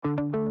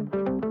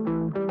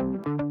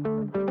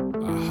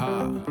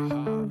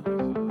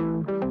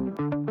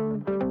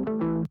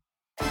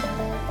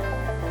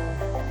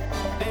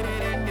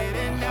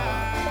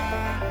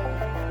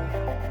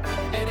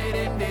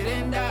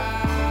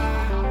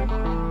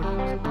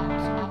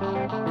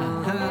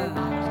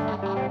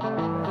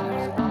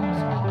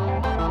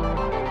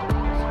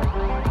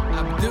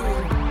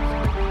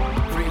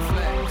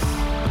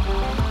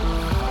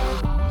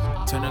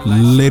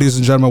Ladies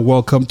and gentlemen,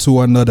 welcome to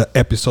another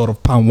episode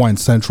of Palm Wine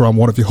Central. I'm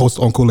one of your hosts,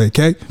 Uncle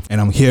AK,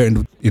 and I'm here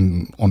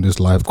in on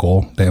this live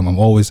call. Damn, I'm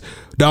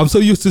so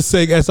used to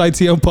saying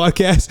SITM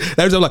podcast.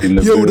 I'm like,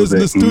 yo, this is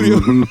the studio.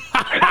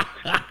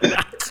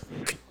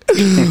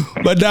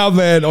 But now,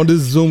 man, on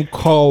this Zoom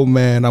call,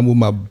 man, I'm with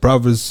my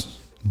brothers,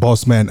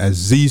 boss man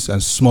Aziz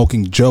and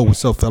Smoking Joe.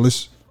 What's up,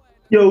 fellas?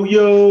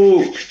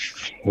 Yo.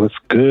 What's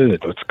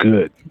good?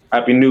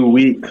 Happy New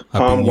Week.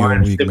 Happy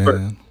New Week,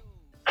 man.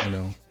 You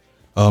know.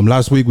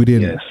 Last week we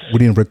didn't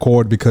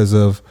record because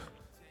of,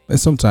 and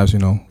sometimes, you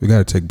know, we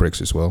gotta take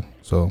breaks as well.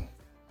 So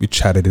we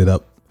chatted it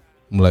up.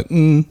 I'm like,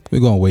 we're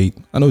gonna wait.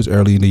 I know it's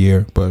early in the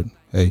year, but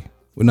hey,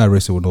 we're not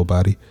racing with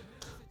nobody.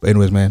 But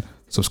anyways, man,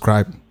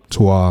 subscribe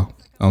to all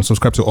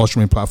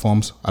streaming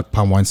platforms at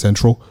Palm Wine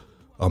Central.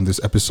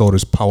 This episode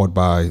is powered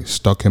by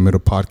Stuck in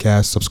Middle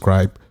Podcast.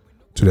 Subscribe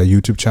to their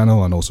YouTube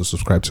channel and also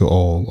subscribe to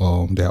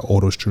all their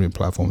auto streaming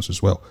platforms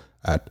as well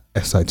at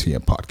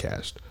SITM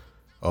Podcast.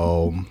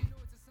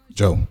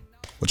 Joe,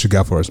 what you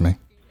got for us, man?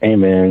 Hey,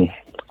 man.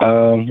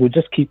 We're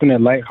just keeping it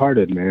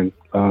lighthearted, man.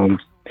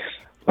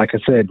 Like I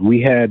said,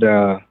 we had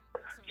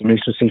some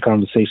interesting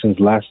conversations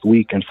last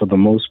week, and for the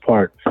most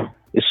part,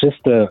 it's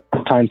just a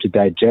time to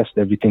digest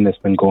everything that's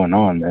been going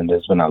on, and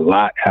there's been a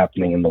lot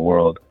happening in the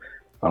world.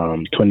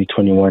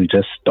 2021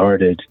 just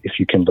started, if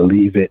you can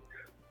believe it.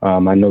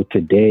 I know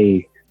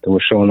today they were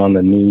showing on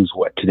the news,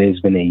 today's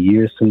been a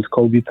year since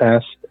Kobe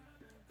passed.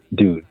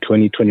 Dude,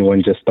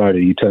 2021 just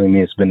started. You telling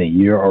me it's been a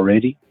year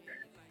already?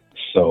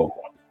 So,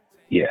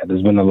 yeah,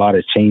 there's been a lot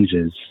of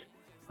changes,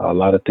 a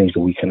lot of things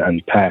that we can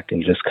unpack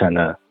and just kind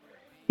of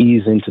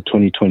ease into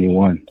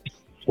 2021.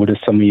 What are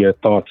some of your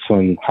thoughts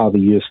on how the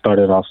year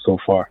started off so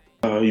far?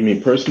 You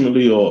mean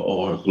personally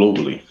or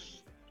globally?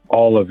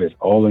 All of it,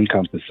 all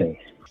encompassing.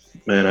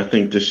 Man, I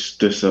think this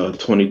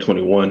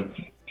 2021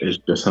 is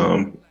just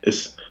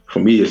it's for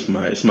me. It's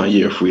my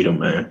year of freedom,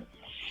 man.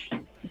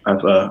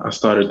 I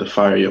started the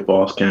Fire Your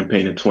Boss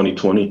campaign in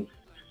 2020,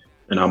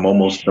 and I'm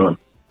almost done.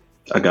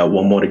 I got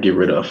one more to get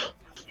rid of.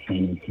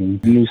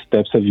 Mm-hmm. New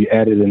steps have you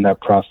added in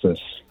that process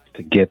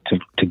to get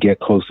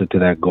closer to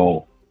that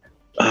goal?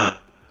 Got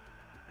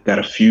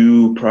a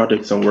few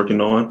projects I'm working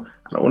on.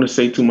 I don't want to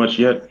say too much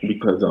yet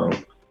because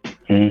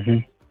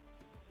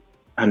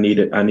I need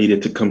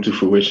it to come to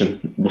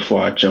fruition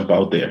before I jump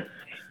out there.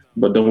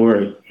 But don't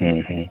worry,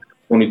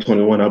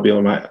 2021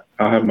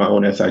 I'll have my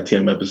own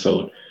SITM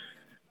episode,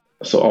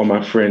 so all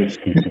my friends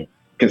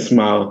can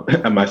smile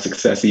at my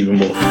success even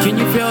more. Can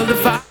you feel the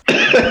fire?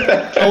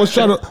 I was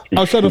trying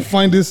to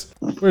find this.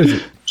 Where is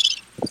it?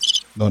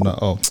 No.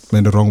 Oh,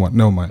 man, the wrong one.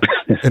 Never mind.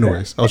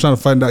 Anyways, I was trying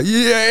to find out.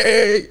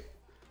 Yay!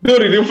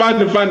 Dude, you find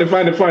it.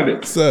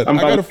 Son,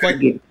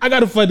 I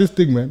gotta find this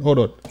thing, man. Hold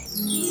on.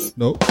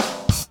 Nope.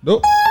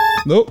 That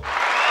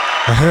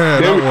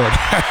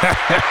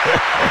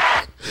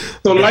one.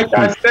 So like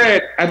I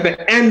said, at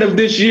the end of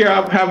this year,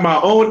 I'll have my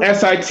own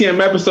SITM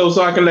episode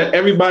so I can let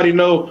everybody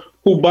know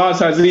who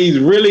Boss Aziz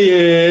really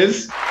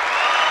is.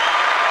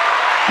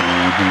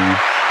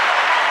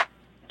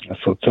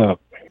 That's what's up.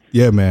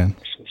 Yeah, man.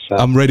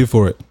 I'm ready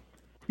for it.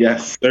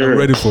 Yes, sir. I'm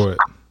ready for it.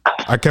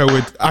 I can't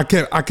wait. I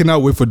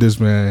cannot wait for this,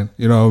 man.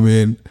 You know what I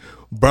mean?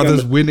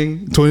 Brothers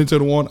winning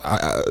 2021.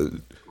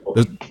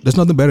 There's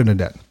nothing better than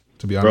that,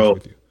 to be honest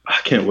with you. I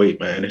can't wait,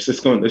 man.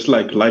 It's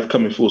like life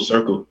coming full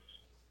circle.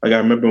 Like I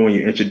remember when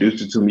you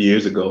introduced it to me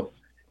years ago,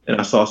 and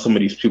I saw some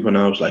of these people, and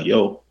I was like,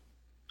 yo,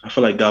 I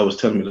feel like God was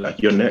telling me,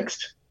 like, you're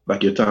next.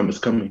 Like, your time is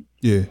coming.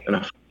 Yeah. And I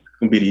feel like it's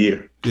going to be the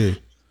year. Yeah.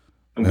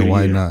 And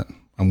why not?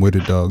 I'm with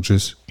it, dog.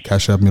 Just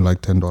cash out me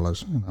like $10. You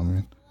know what I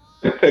mean?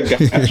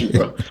 Got you,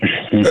 bro.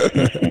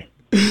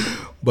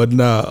 But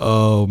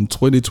nah,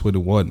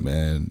 2021,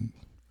 man,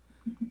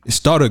 it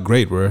started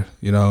great, bro.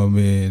 You know what I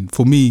mean?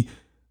 For me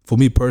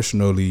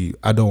personally,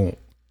 I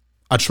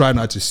try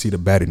not to see the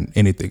bad in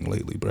anything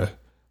lately, bro.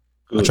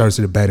 Good. I try to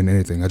see the bad in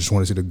anything. I just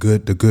want to see the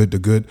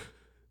good.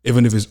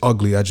 Even if it's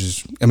ugly, if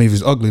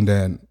it's ugly,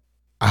 then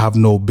I have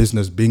no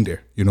business being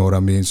there. You know what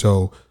I mean?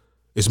 So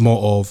it's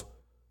more of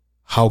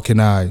how can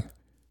I,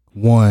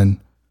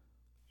 one,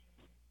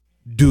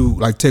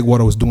 take what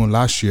I was doing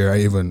last year,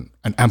 and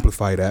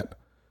amplify that.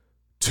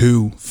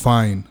 Two,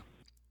 find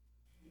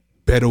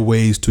better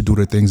ways to do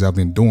the things I've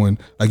been doing.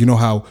 Like, you know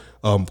how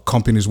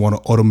companies want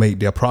to automate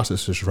their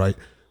processes, right?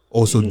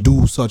 Also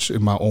do such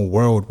in my own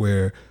world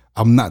where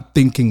I'm not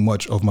thinking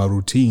much of my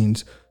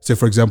routines. Say,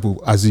 for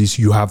example, Aziz,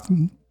 you have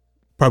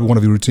probably one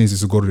of your routines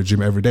is to go to the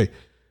gym every day.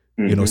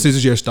 You know, since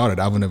this year started,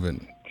 I haven't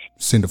even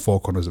seen the four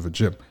corners of a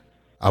gym.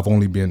 I've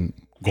only been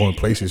going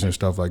places and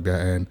stuff like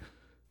that. And,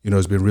 you know,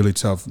 it's been really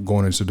tough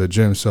going into the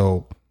gym.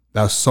 So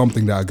that's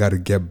something that I got to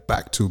get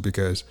back to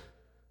because,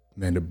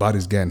 man, the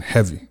body's getting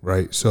heavy,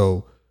 right?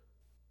 So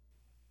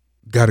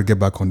got to get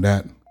back on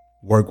that.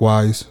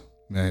 Work-wise,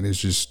 man, it's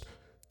just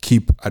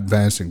keep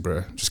advancing,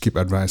 bro. Just keep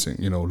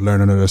advancing. You know,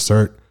 learn another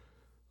cert.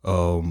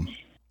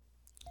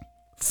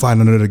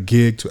 Find another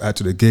gig to add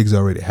to the gigs I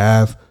already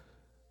have.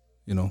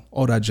 You know,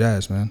 all that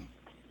jazz, man.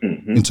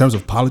 In terms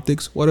of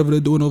politics, whatever they're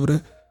doing over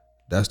there,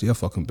 that's their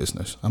fucking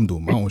business. I'm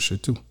doing my own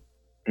shit too.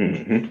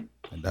 Mm-hmm.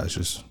 that's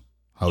just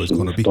how it's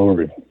going to be.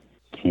 Story.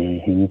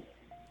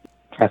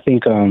 I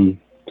think,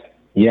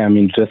 yeah, I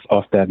mean, just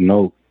off that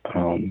note,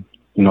 you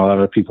know, a lot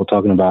of people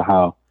talking about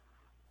how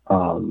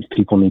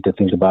people need to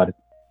think about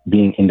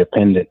being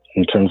independent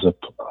in terms of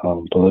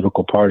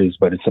political parties,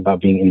 but it's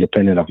about being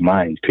independent of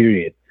mind,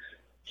 period.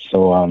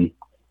 So,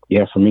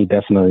 yeah, for me,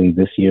 definitely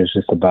this year is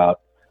just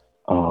about,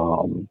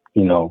 you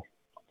know,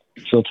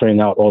 filtering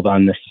out all the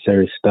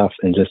unnecessary stuff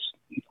and just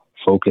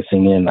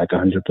focusing in like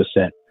 100%.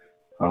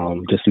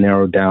 Just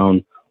narrow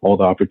down all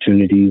the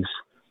opportunities,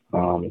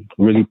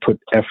 really put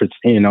efforts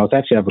in. I was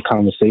actually having a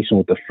conversation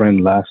with a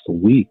friend last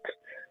week,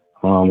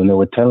 and they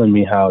were telling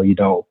me how, you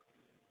know,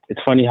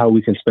 it's funny how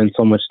we can spend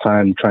so much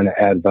time trying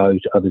to add value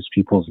to other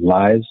people's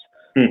lives,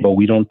 but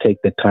we don't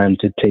take the time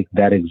to take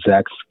that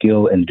exact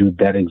skill and do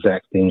that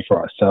exact thing for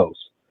ourselves.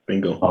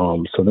 Bingo.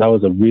 So that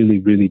was a really,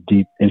 really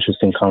deep,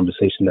 interesting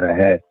conversation that I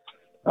had.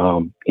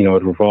 You know,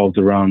 it revolved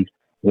around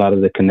a lot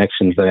of the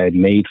connections that I had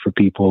made for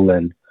people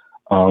and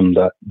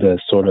the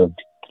sort of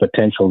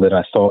potential that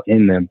I saw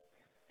in them.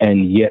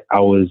 And yet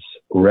I was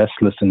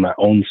restless in my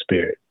own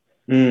spirit.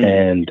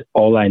 And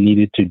all I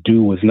needed to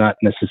do was not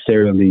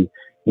necessarily,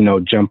 you know,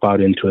 jump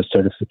out into a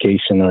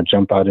certification or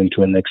jump out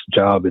into a next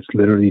job. It's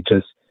literally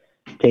just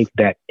take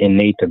that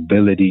innate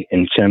ability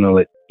and channel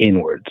it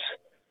inwards.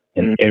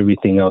 And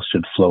everything else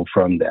should flow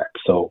from that.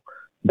 So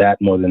that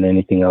more than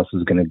anything else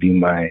is going to be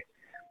my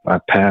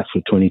path for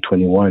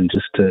 2021,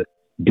 just to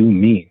do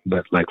me,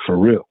 but like for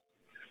real.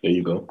 There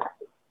you go.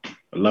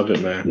 I love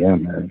it, man. Yeah,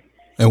 man.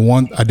 And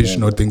one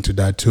additional thing to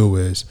that too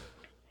is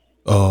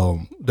there are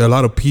a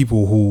lot of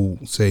people who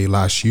say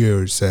last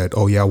year said,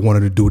 oh yeah, I wanted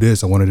to do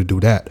this, I wanted to do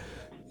that,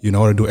 you know,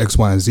 I want to do X,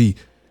 Y, and Z.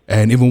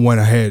 And even went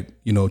ahead,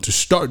 you know, to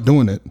start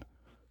doing it,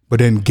 but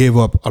then gave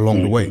up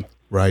along the way,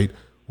 right?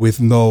 With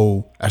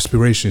no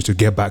aspirations to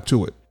get back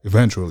to it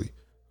eventually,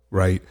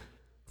 right?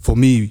 For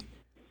me,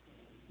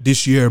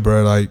 this year,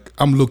 bro, like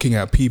I'm looking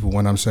at people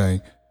when I'm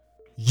saying,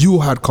 you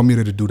had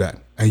committed to do that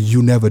and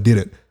you never did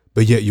it,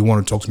 but yet you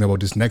want to talk to me about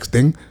this next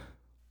thing.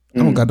 I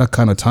don't got that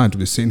kind of time to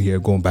be sitting here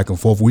going back and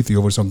forth with you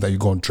over something that you're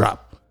going to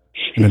drop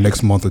in the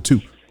next month or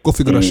two. Go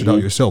figure that shit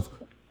out yourself.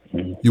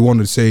 You want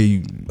to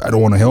say, I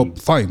don't want to help?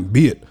 Fine,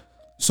 be it.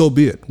 So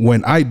be it.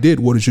 When I did,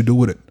 what did you do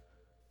with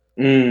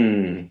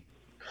it?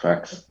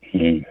 Facts.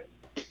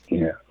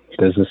 Yeah.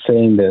 There's a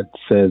saying that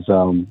says,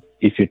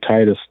 if you're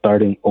tired of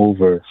starting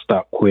over,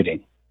 stop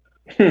quitting.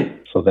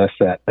 So that's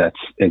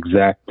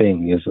exact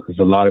thing. There's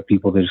a lot of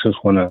people that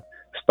just want to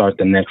start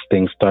the next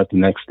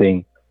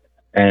thing.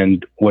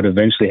 And what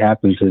eventually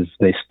happens is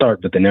they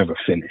start, but they never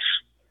finish.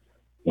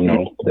 You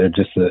know, they're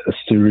just a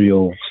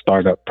serial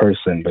startup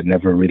person, but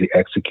never really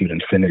execute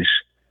and finish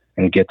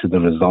and get to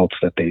the results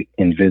that they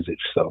envisage.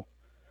 So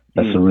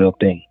that's a real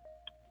thing.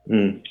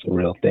 It's a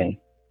real thing.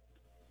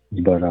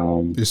 But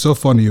it's so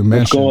funny you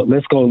mentioned.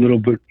 Let's go a little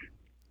bit.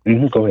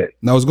 Go ahead.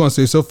 Now I was going to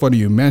say, it's so funny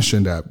you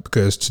mentioned that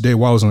because today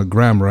while I was on the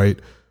gram, right,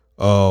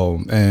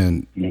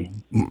 and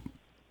I'm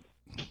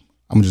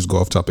gonna just go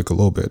off topic a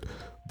little bit,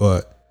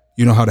 but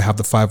you know how to have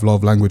the 5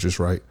 love languages,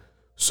 right?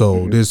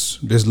 So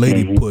this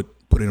lady put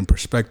it in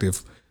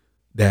perspective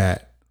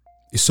that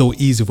it's so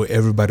easy for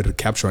everybody to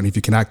capture, and if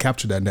you cannot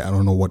capture that, then I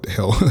don't know what the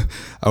hell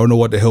I don't know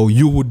what the hell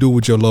you would do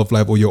with your love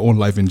life or your own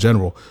life in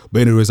general.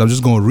 But anyways, I'm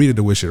just going to read it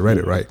the way she read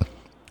it, right?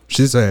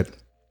 She said,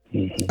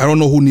 I don't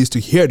know who needs to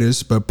hear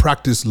this, but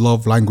practice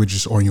love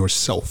languages on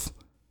yourself.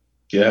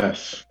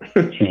 Yes.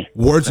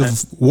 Words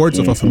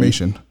of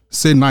affirmation.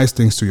 Say nice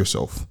things to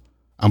yourself.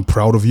 I'm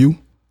proud of you.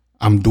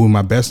 I'm doing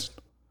my best.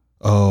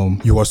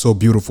 You are so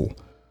beautiful.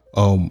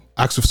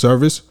 Acts of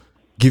service.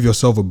 Give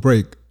yourself a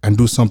break and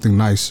do something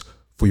nice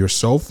for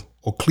yourself,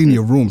 or clean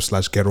your room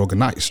 / get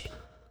organized.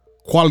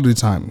 Quality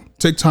time.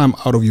 Take time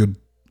out of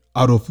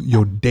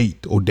your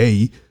date or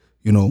day.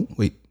 You know,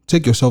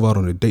 take yourself out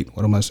on a date.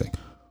 What am I saying?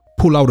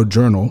 Pull out a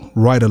journal,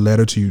 write a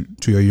letter to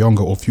your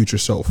younger or future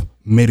self,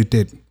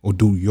 meditate or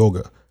do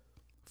yoga.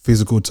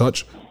 Physical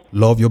touch,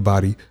 love your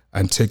body,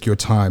 and take your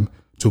time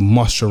to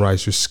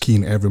moisturize your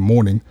skin every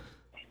morning.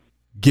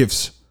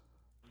 Gifts.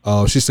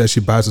 She says she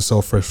buys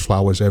herself fresh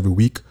flowers every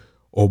week,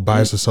 or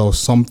buys herself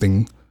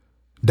something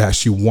that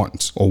she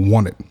wants or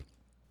wanted.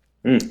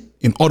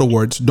 In other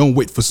words, don't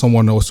wait for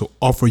someone else to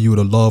offer you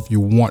the love you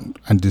want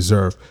and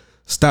deserve.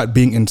 Start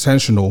being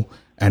intentional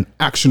and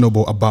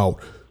actionable about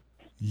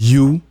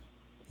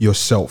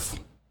yourself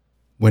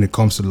when it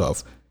comes to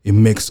love. It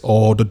makes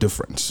all the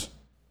difference.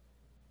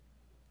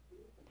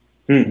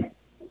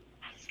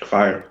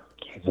 Fire.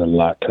 There's a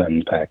lot to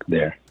unpack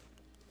there.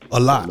 A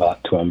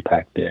lot to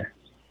unpack there.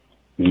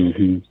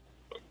 We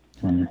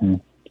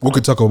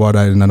could talk about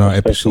that in another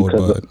episode,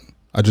 but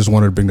I just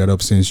wanted to bring that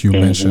up since you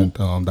mentioned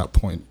that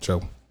point,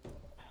 Joe.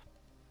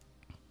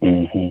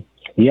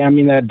 Yeah, I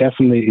mean, that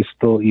definitely is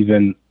still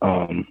even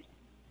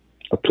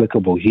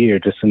applicable here,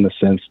 just in the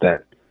sense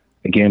that,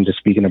 again, just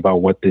speaking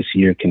about what this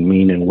year can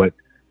mean and what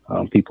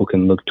people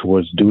can look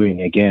towards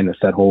doing. Again, it's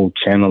that whole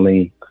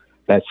channeling,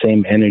 that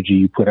same energy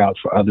you put out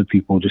for other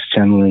people, just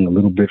channeling a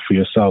little bit for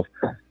yourself.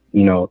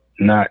 You know,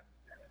 I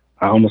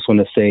almost want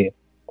to say,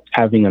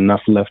 having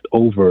enough left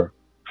over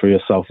for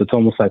yourself. It's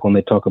almost like when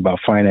they talk about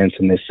finance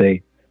and they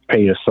say,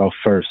 pay yourself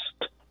first.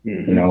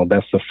 Mm-hmm. You know,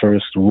 that's the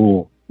first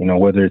rule. You know,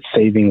 whether it's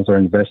savings or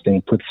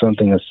investing, put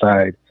something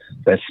aside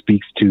that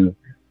speaks to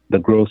the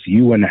growth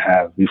you want to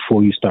have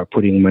before you start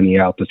putting money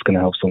out that's going to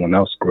help someone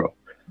else grow.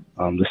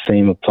 The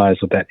same applies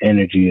with that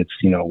energy. It's,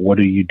 you know, what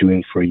are you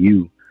doing for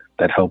you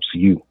that helps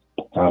you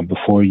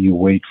before you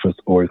wait for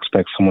or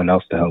expect someone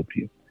else to help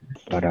you.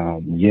 But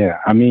yeah,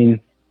 I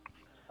mean,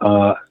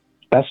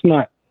 that's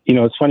not, you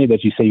know, it's funny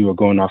that you say you were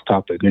going off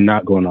topic. You're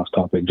not going off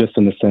topic, just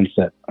in the sense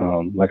that,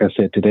 like I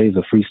said, today is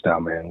a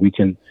freestyle, man. We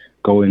can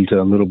go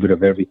into a little bit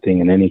of everything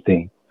and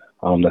anything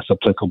that's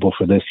applicable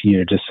for this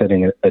year, just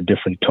setting a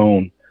different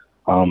tone,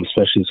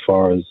 especially as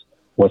far as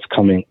what's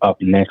coming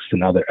up next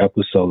in other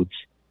episodes.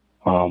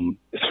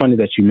 It's funny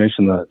that you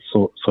mentioned the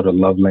sort of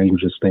love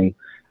languages thing.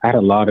 I had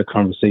a lot of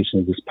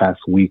conversations this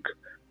past week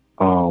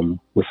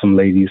with some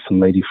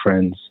lady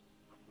friends,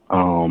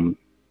 and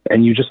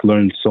you just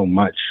learn so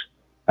much.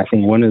 I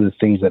think one of the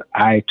things that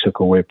I took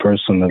away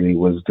personally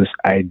was this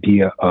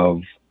idea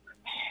of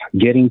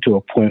getting to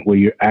a point where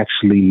you're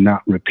actually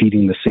not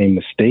repeating the same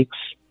mistakes.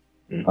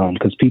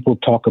 Because people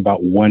talk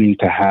about wanting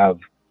to have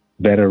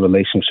better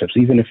relationships,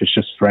 even if it's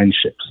just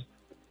friendships.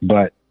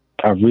 But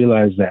I've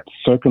realized that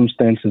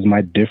circumstances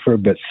might differ,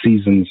 but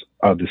seasons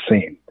are the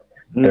same.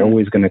 They're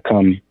always going to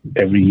come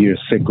every year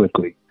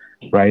cyclically,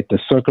 right? The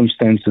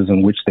circumstances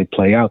in which they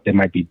play out, they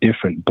might be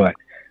different, but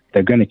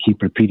they're going to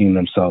keep repeating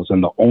themselves.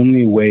 And the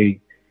only way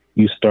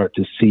you start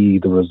to see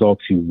the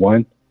results you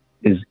want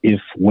is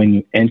if when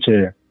you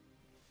enter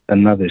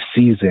another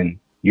season,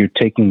 you're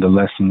taking the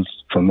lessons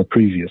from the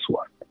previous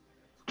one.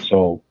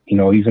 So, you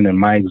know, even in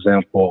my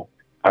example,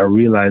 I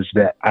realized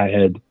that I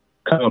had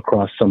come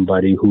across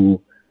somebody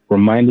who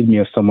reminded me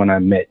of someone I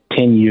met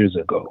 10 years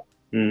ago.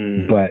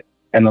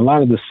 And a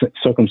lot of the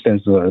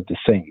circumstances are the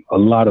same, a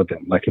lot of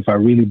them. Like if I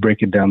really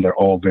break it down, they're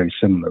all very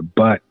similar.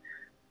 But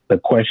the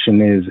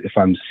question is, if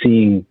I'm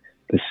seeing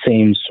the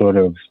same sort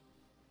of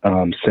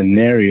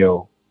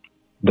scenario,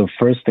 the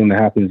first thing that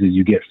happens is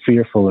you get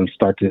fearful and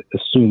start to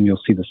assume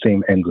you'll see the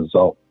same end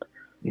result.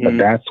 But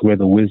that's where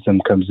the wisdom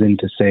comes in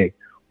to say,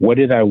 what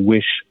did I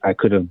wish I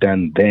could have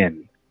done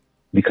then?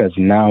 Because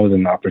now is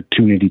an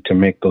opportunity to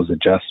make those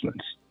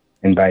adjustments.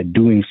 And by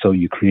doing so,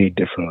 you create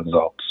different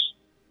results.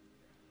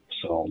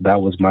 So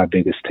that was my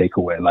biggest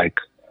takeaway. Like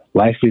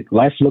life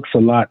looks a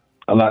lot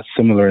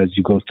similar as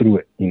you go through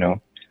it. You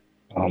know,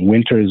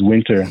 winter is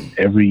winter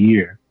every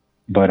year,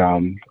 but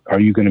are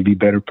you going to be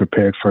better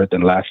prepared for it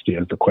than last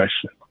year is the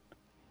question.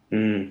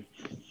 And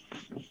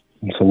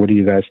so what are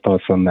you guys'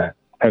 thoughts on that?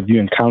 Have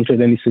you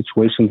encountered any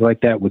situations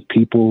like that with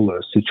people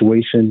or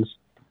situations?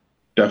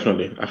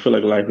 Definitely. I feel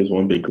like life is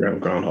one big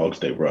Groundhog's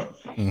Day, bro.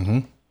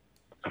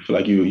 I feel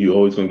like you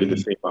always going to get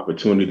the same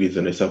opportunities,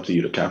 and it's up to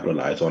you to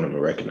capitalize on them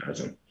and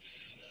recognize them.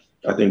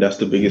 I think that's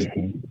the biggest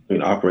thing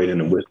between operating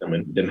in wisdom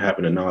and then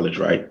having the knowledge,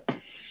 right?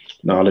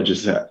 Knowledge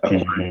is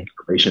acquiring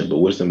information, but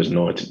wisdom is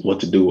knowing what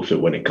to do with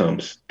it when it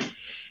comes.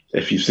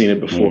 If you've seen it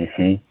before,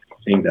 I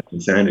think that's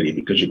insanity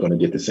because you're going to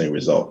get the same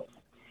result.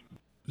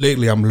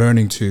 Lately, I'm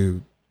learning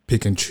to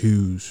pick and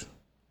choose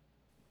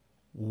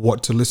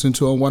what to listen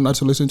to and what not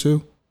to listen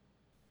to.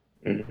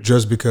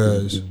 Just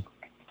because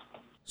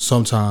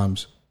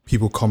sometimes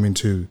people come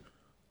into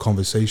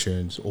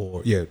conversations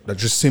or, like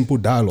just simple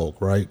dialogue,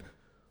 right?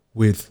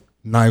 With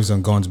knives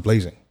and guns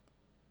blazing.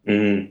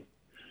 I'm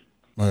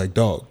like,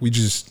 dog, we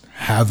just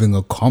having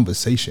a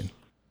conversation,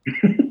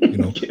 you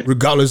know,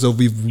 regardless of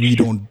if we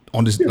don't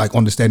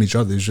understand each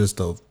other. It's just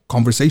a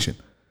conversation.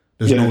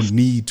 There's no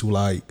need to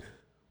like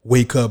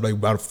wake up like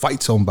about to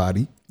fight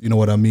somebody. You know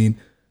what I mean?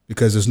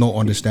 Because there's no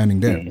understanding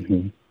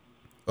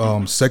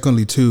there.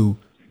 Secondly, too,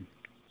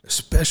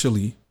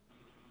 especially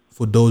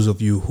for those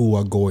of you who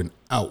are going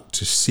out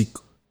to seek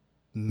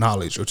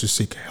knowledge or to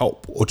seek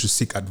help or to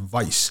seek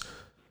advice,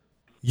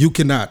 you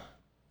cannot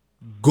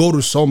go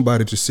to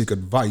somebody to seek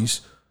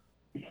advice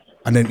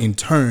and then in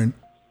turn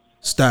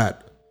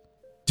start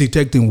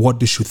detecting what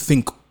they should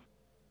think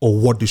or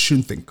what they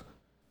shouldn't think.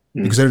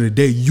 Because at the end of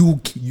the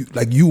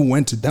day, you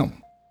went to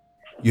them.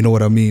 You know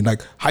what I mean?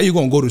 Like, how you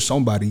gonna go to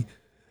somebody,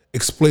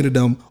 explain to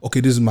them,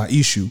 okay, this is my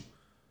issue.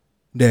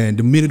 Then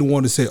the minute they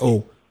want to say,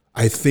 oh,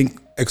 I think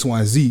X, Y,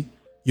 and Z,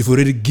 you've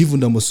already given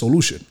them a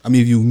solution. I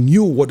mean, if you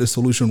knew what the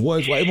solution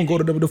was, why even go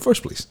to them in the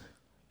first place?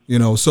 You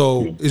know,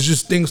 so it's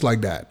just things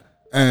like that.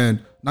 And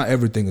not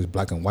everything is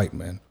black and white,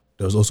 man.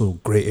 There's also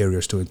gray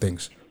areas to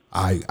things.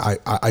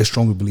 I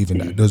strongly believe in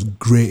that. There's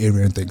gray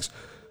area in things.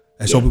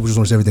 And some people just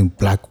want to say everything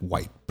black,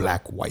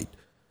 white,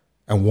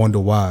 and wonder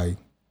why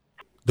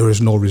there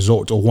is no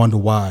result, or wonder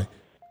why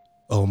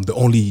they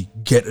only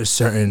get a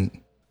certain,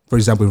 for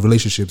example, in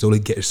relationships, they only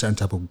get a certain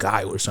type of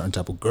guy or a certain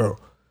type of girl.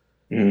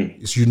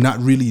 It's you're not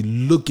really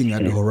looking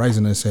at the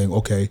horizon and saying,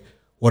 okay,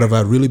 what have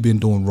I really been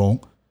doing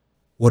wrong?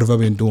 What have I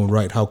been doing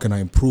right? How can I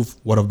improve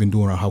what I've been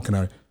doing, or how can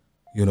I,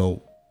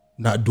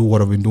 not do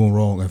what I've been doing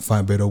wrong and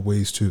find better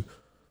ways to,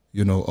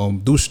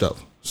 do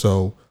stuff.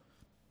 So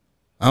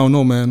I don't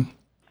know, man.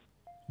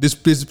 This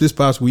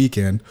past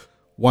weekend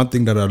one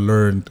thing that I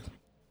learned,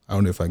 I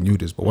don't know if I knew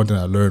this, but one thing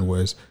I learned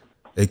was,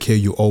 AK,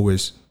 you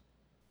always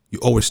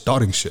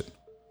starting shit.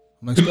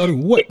 I'm like,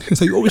 starting what?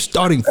 It's like, you always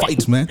starting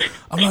fights, man.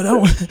 I'm like,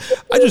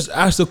 I just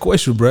asked a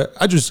question, bro.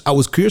 I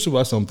was curious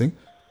about something,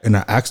 and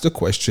I asked a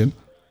question,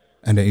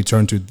 and then it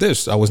turned to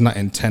this. I was not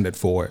intended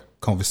for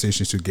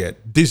conversations to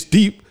get this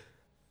deep,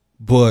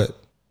 but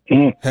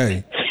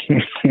hey,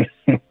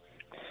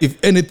 if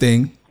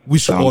anything, we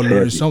should all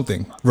learn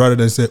something rather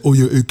than say, "Oh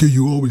yeah, AK,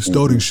 you always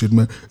starting shit,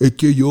 man.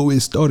 AK, you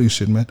always starting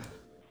shit, man."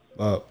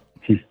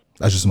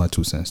 That's just my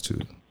 2 cents to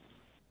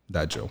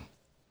that, Joe.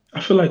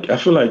 I feel like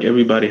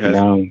everybody has.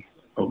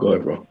 Oh, go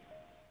ahead, bro.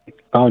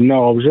 Oh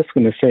no, I was just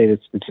gonna say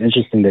it's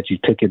interesting that you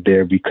took it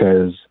there,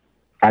 because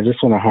I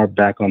just want to harp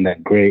back on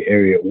that gray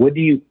area. What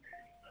do you?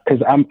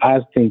 Because I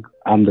think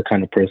I'm the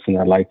kind of person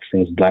that likes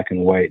things black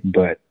and white,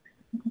 but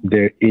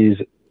there is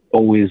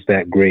always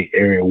that gray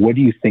area. What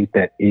do you think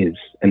that is,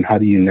 and how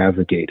do you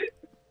navigate it?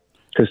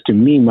 Because to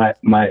me, my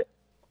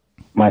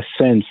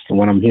sense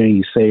when I'm hearing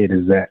you say it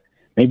is that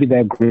maybe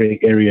that gray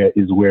area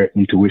is where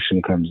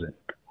intuition comes in,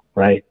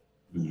 right?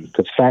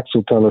 Because facts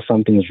will tell us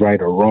something is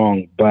right or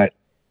wrong, but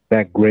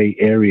that gray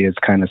area is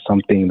kind of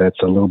something that's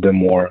a little bit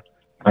more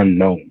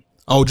unknown.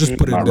 I'll just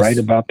put it. Am I right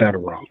about that or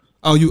wrong?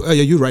 Oh,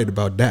 you're right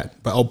about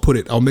that. But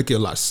I'll make it a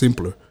lot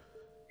simpler.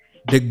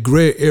 The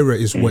gray area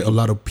is where a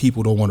lot of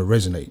people don't want to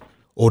resonate,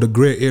 or the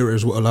gray area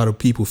is where a lot of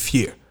people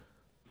fear,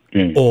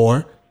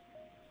 or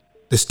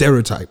the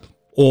stereotype,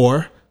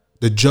 or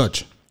the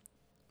judge,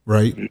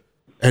 right?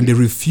 And they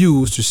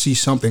refuse to see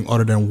something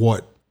other than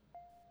what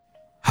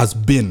has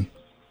been.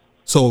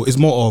 So it's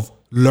more of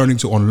learning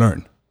to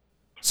unlearn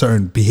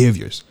certain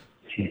behaviors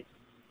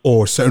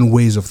or certain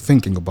ways of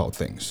thinking about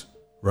things,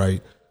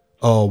 right?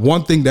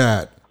 One thing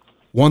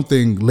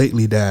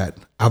lately that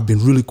I've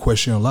been really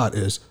questioning a lot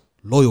is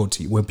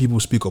loyalty. When people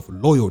speak of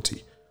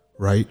loyalty,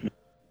 right?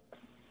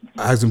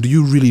 I ask them, do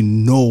you really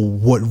know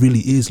what really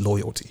is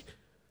loyalty?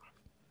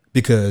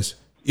 Because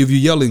if you're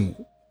yelling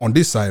on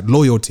this side,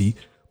 loyalty,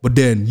 but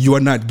then you are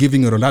not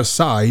giving it on that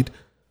side,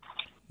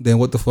 then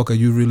what the fuck are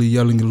you really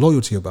yelling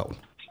loyalty about?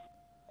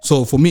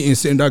 So for me, in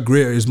saying that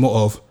gray area is more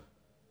of,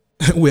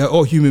 we are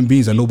all human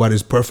beings and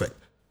nobody's perfect.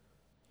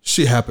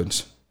 Shit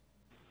happens.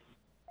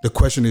 The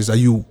question is, are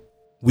you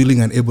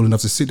willing and able enough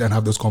to sit and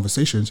have those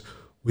conversations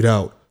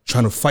without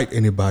trying to fight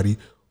anybody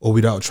or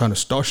without trying to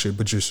start shit,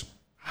 but just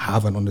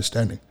have an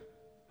understanding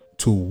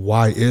to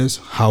why it is,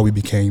 how we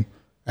became,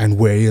 and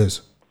where it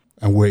is,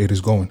 and where it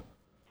is going.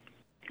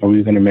 Are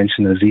we going to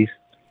mention Aziz?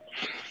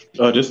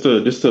 Just to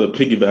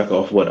piggyback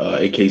off what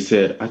AK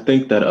said, I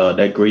think that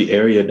that gray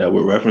area that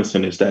we're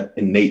referencing is that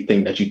innate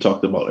thing that you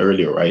talked about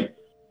earlier, right?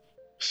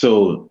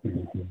 So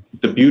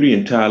the beauty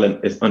and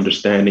talent is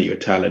understanding your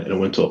talent and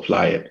when to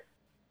apply it.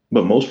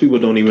 But most people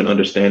don't even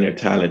understand their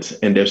talents,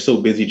 and they're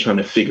so busy trying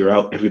to figure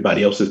out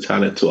everybody else's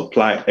talent to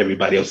apply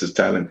everybody else's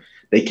talent.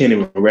 They can't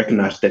even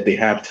recognize that they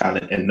have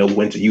talent and know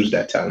when to use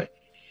that talent.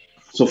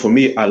 So for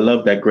me, I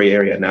love that gray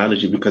area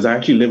analogy because I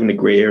actually live in the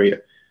gray area.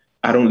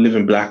 I don't live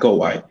in black or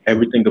white.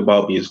 Everything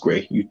about me is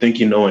gray. You think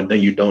you know, and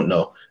then you don't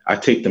know. I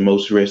take the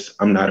most risks.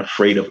 I'm not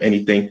afraid of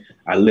anything.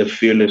 I live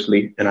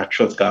fearlessly, and I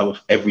trust God with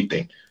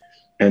everything.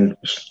 And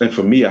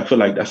for me, I feel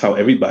like that's how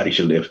everybody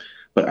should live.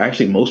 But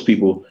actually, most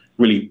people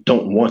really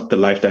don't want the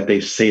life that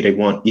they say they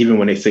want, even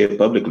when they say it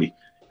publicly.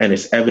 And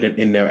it's evident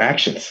in their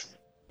actions.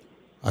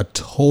 I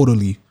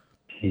totally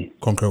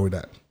concur with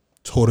that.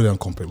 Totally and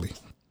completely.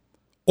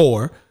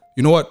 Or,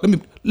 you know what?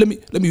 Let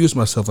me use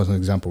myself as an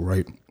example,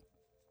 right?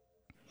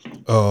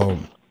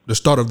 The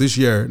start of this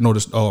year,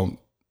 the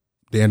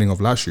ending of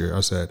last year,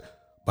 I said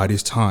by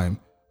this time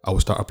I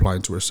would start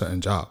applying to a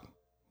certain job,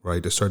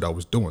 right? The cert I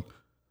was doing.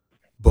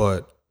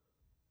 But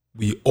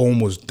we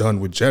almost done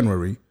with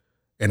January,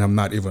 and I'm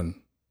not even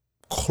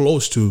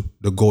close to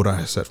the goal that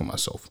I set for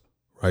myself,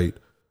 right?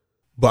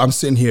 But I'm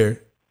sitting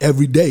here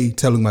every day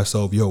telling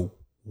myself, yo,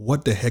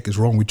 what the heck is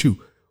wrong with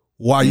you?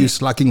 Why are you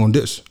slacking on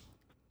this?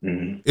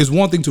 Mm-hmm. It's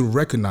one thing to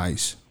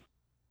recognize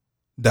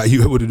that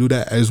you're able to do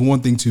that. And it's one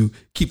thing to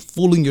keep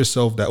fooling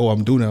yourself that, oh,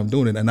 I'm doing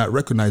it, and not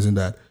recognizing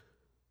that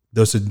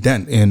there's a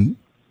dent in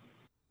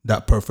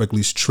that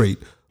perfectly straight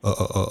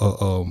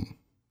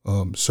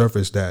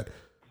surface that,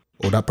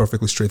 or that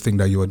perfectly straight thing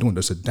that you are doing.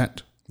 There's a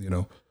dent, you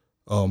know?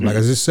 Like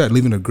I just said,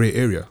 living in a gray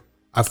area.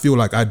 I feel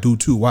like I do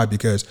too. Why?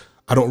 Because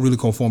I don't really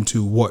conform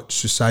to what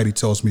society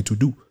tells me to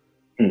do.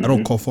 Mm-hmm. I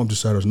don't conform to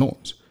society's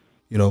norms.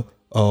 You know,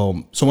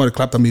 somebody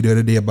clapped at me the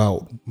other day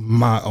about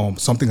my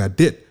something I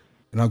did.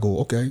 And I go,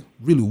 okay,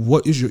 really,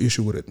 what is your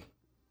issue with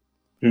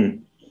it?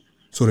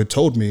 So they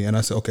told me, and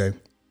I said, okay,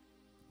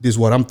 this is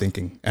what I'm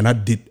thinking. And I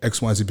did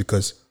X, Y, Z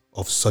because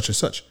of such and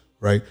such,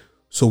 right?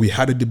 So we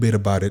had a debate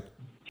about it.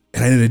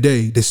 And at the end of the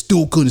day, they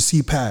still couldn't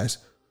see past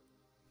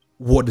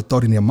what they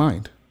thought in their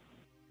mind.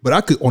 But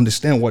I could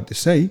understand what they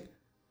say.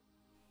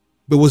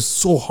 But it was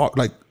so hard.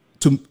 Like,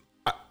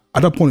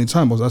 at that point in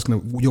time, I was asking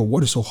them, yo,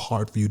 what is so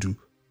hard for you to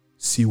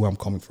see where I'm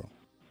coming from?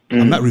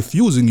 I'm not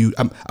refusing you.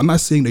 I'm not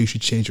saying that you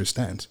should change your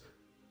stance.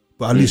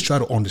 But at least try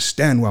to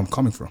understand where I'm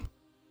coming from.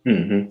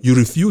 You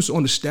refuse to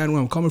understand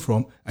where I'm coming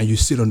from, and you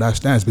sit on that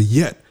stance, but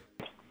yet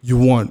you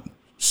want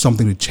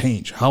something to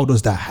change. How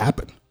does that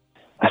happen?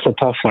 That's a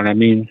tough one. I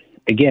mean,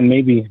 again,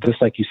 maybe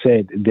just like you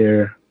said,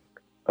 you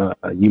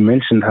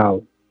mentioned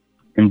how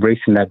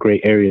embracing that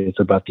gray area is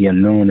about the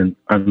unknown and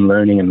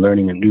unlearning and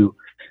learning anew.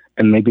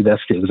 And maybe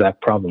that's the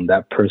exact problem.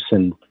 That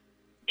person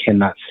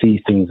cannot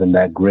see things in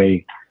that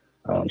gray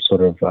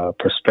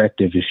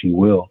perspective, if you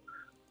will.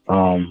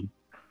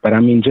 But I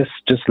mean, just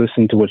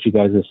listening to what you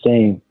guys are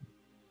saying,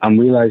 I'm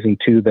realizing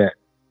too that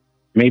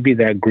maybe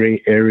that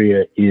gray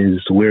area is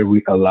where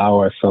we allow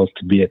ourselves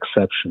to be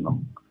exceptional,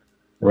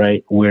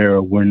 right?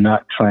 Where we're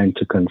not trying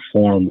to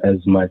conform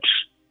as much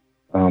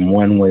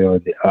one way or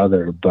the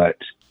other, but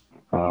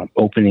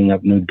opening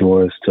up new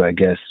doors to, I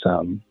guess,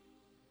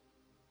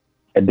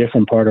 a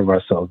different part of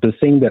ourselves. The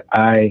thing that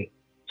I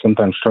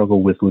sometimes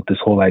struggle with this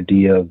whole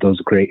idea of those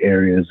gray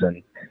areas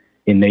and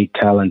innate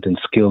talent and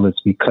skill is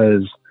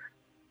because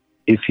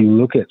if you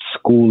look at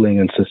schooling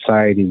and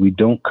society, we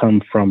don't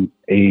come from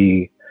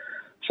a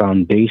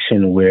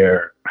foundation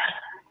where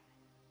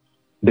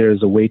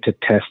there's a way to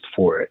test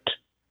for it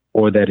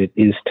or that it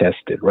is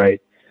tested,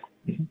 right?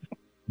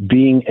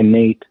 Being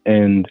innate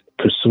and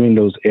pursuing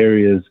those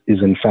areas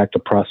is in fact a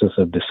process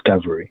of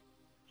discovery.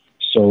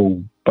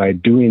 So by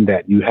doing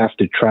that, you have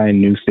to try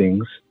new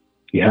things.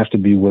 You have to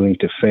be willing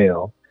to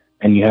fail,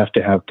 and you have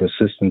to have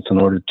persistence in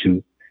order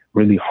to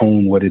really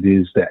hone what it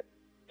is that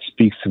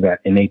speaks to that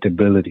innate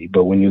ability.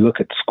 But when you look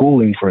at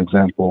schooling, for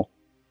example,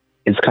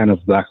 it's kind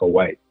of black or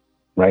white,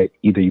 right?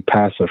 Either you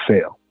pass or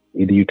fail.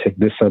 Either you take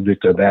this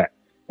subject or that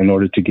in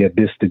order to get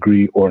this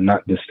degree or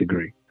not this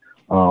degree.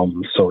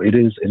 So it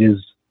is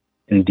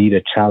indeed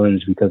a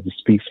challenge because it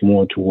speaks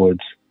more towards,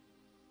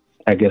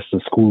 I guess,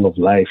 the school of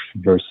life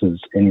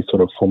versus any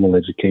sort of formal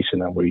education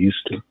that we're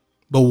used to.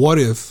 But what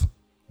if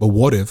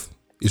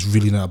it's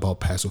really not about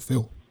pass or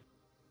fail?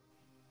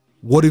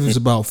 What if it's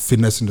about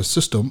finessing the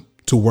system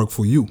to work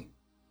for you?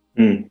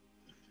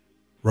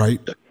 Right?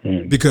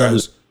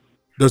 Because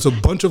there's a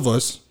bunch of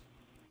us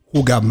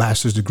who got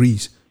master's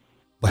degrees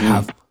but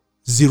have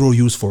zero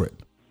use for it.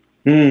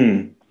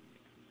 You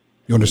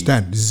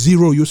understand?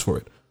 Zero use for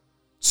it.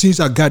 Since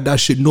I got that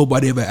shit,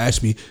 nobody ever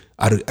asked me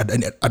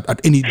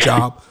at any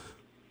job,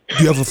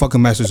 do you have a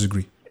fucking master's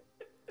degree?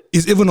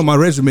 It's even on my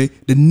resume,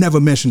 they never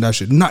mentioned that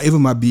shit. Not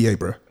even my BA,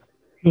 bro.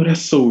 Yo,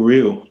 that's so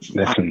real.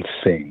 That's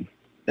insane.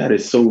 That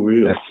is so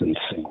real. That's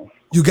insane.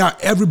 You got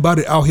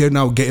everybody out here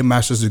now getting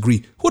master's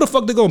degree. Who the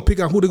fuck they gonna pick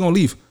out who they gonna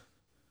leave?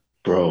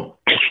 Bro.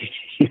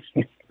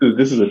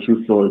 This is a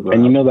true story, bro.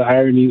 And you know the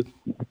irony,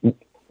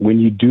 when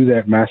you do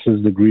that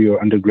master's degree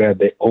or undergrad,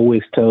 they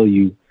always tell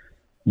you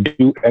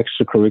do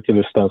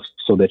extracurricular stuff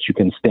so that you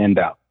can stand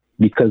out,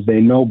 because they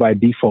know by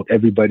default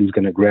everybody's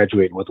going to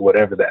graduate with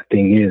whatever that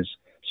thing is.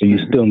 So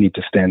you still need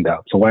to stand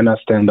out. So why not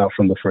stand out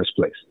from the first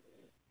place?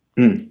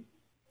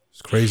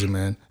 It's crazy,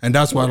 man. And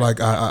that's why, like,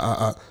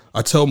 I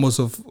tell most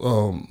of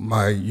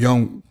my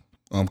young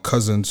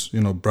cousins,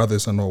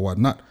 brothers and all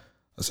whatnot,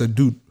 I said,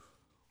 dude,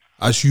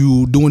 as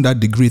you doing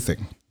that degree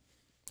thing,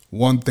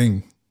 one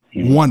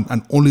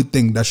and only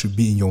thing that should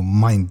be in your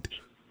mind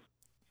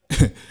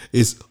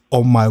is,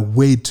 on my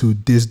way to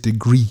this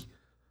degree,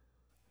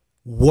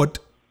 what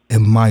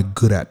am I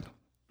good at?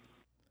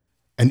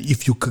 And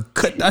if you could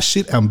cut that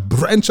shit and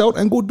branch out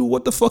and go do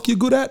what the fuck you're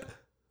good at,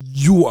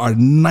 you are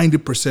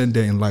 90%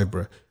 there in life,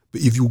 bro.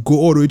 But if you go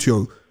all the way to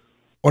your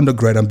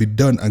undergrad and be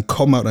done and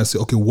come out and say,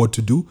 okay, what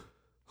to do?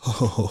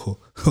 All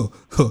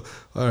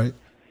right.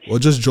 Well,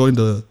 just join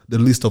the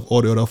list of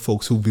all the other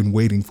folks who've been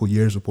waiting for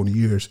years upon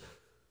years.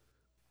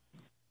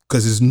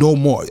 Because it's no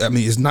more,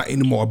 it's not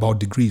anymore about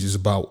degrees. It's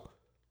about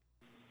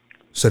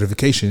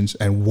certifications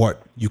and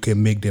what you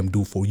can make them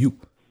do for you.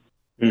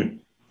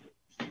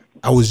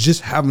 I was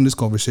just having this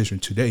conversation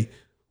today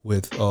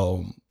with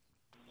one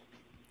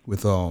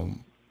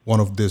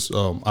of this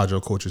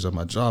agile coaches at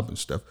my job and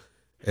stuff,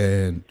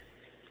 and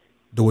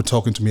they were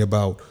talking to me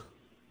about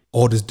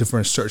all this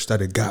different search that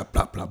they got,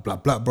 blah blah blah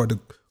blah, bro.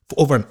 For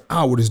over an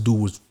hour, this dude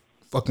was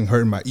fucking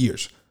hurting my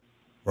ears,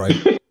 right?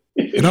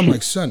 And I'm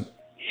like, son,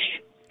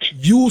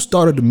 you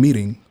started the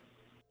meeting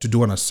to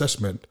do an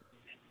assessment,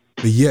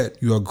 but yet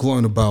you are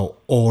glowing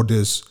about all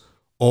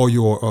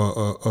your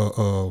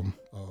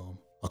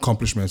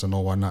accomplishments and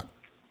all whatnot.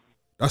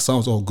 That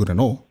sounds all good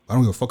and all. I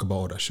don't give a fuck about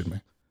all that shit,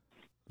 man.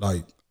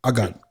 Like, I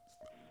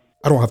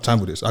don't have time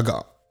for this. I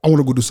want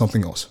to go do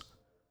something else.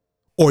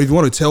 Or if you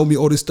want to tell me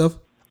all this stuff,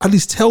 at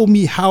least tell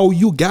me how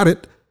you got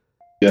it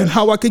and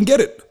how I can get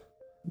it.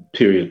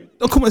 Period.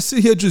 Don't come and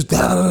sit here just.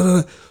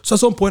 So at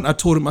some point I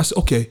told him, I said,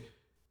 okay.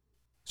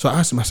 So I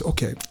asked him, I said,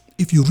 okay,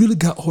 if you really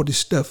got all this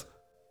stuff,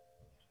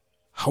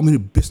 how many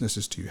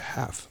businesses do you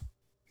have?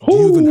 Do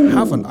you even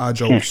have an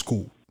agile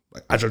school,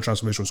 like agile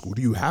transformation school?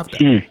 Do you have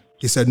that?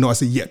 He said, no. I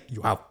said, yeah,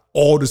 you have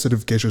all the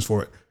certifications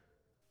for it.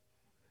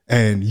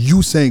 And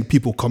you saying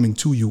people coming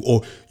to you,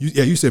 or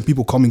you said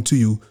people coming to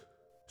you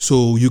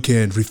so you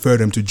can refer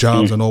them to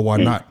jobs and all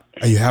whatnot.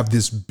 And you have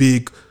this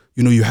big,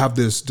 you have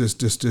this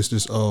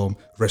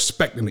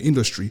respect in the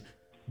industry,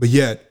 but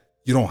yet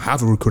you don't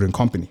have a recruiting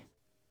company.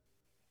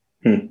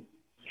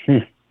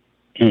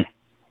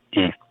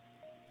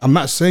 I'm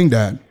not saying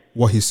that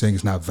what he's saying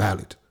is not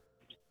valid,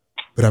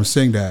 but I'm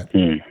saying that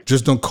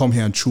just don't come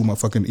here and chew my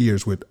fucking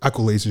ears with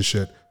accolades and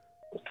shit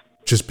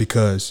just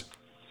because,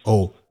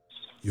 oh,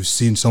 you've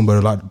seen somebody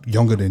a lot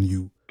younger than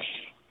you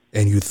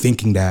and you're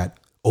thinking that,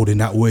 oh, they're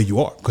not where you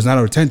are. Because 9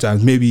 out of 10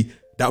 times, maybe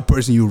that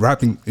person you're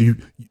rapping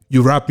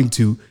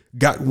to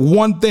got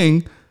one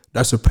thing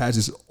that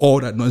surpasses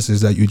all that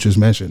nonsense that you just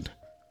mentioned.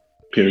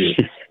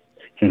 Period.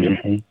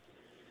 Mm-hmm.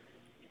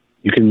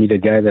 You can meet a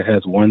guy that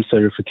has one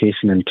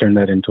certification and turn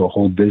that into a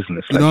whole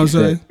business. You know what I'm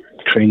saying?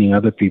 Training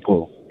other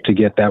people to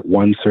get that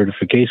one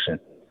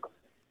certification.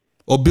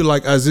 Or be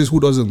like Aziz,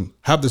 who doesn't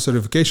have the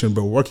certification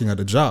but working at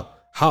the job.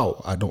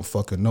 How? I don't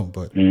fucking know,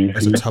 but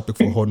that's a topic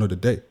for a whole nother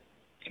day.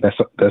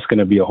 That's going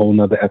to be a whole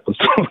nother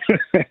episode.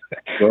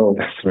 Bro,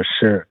 That's for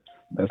sure.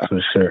 That's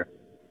for sure.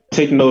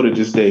 Take note of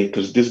this day,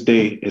 because this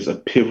day is a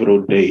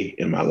pivotal day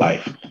in my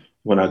life.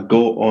 When I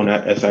go on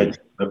that SIT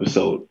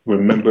episode,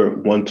 remember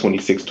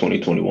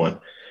 1/26/2021,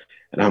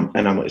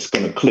 and I'm it's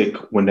gonna click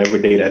whenever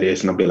day that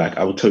is, and I'll be like,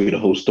 I will tell you the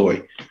whole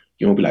story.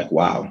 You'll be like,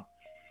 wow.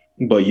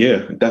 But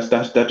yeah,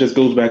 that just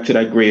goes back to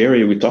that gray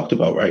area we talked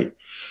about, right?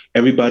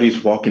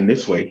 Everybody's walking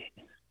this way,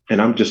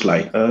 and I'm just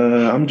like,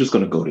 I'm just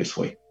gonna go this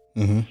way.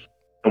 Mm-hmm.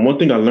 And one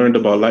thing I learned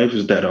about life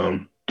is that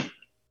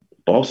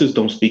bosses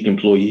don't speak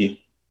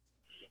employee,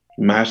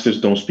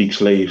 masters don't speak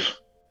slave,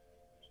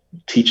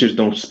 teachers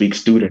don't speak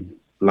student,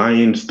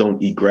 lions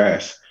don't eat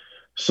grass.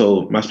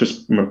 So my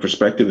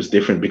perspective is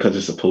different because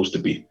it's supposed to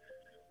be.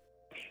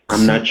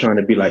 I'm not trying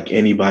to be like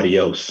anybody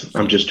else.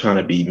 I'm just trying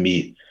to be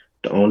me.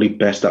 The only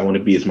best I want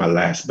to be is my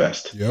last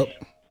best. Yep.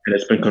 And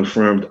it's been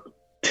confirmed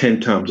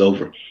 10 times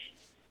over.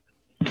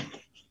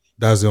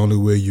 That's the only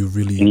way you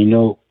really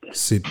And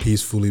sit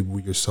peacefully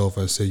with yourself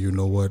and say, you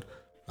know what,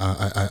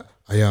 I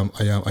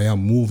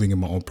am moving in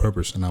my own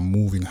purpose, and I'm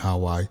moving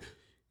how I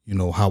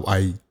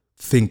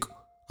think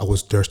I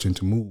was destined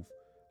to move.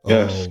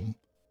 Yes.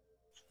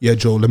 Yeah,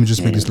 Joe, let me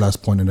just make this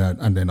last point on that,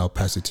 and then I'll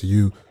pass it to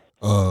you.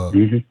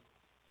 I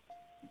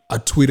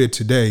tweeted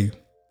today,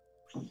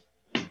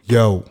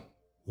 yo,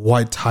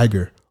 White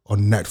Tiger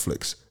on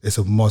Netflix. It's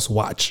a must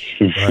watch,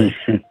 right?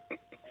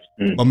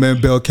 My man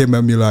Bell came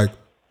at me like,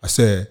 I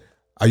said,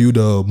 are you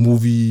the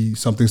movie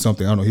something? I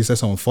don't know. He said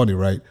something funny,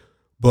 right?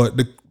 But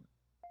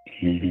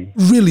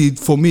really,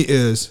 for me,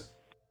 is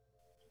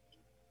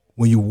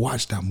when you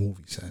watch that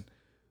movie, son,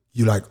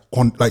 you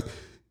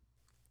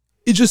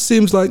it just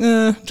seems like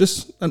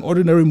just an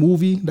ordinary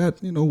movie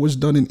that was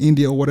done in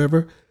India or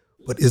whatever.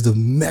 But is the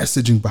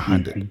messaging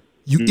behind it?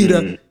 You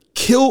either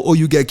kill or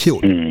you get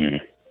killed.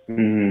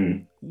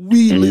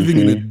 We living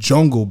in a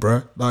jungle,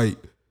 bruh. Like,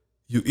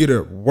 you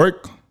either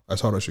work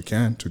as hard as you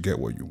can to get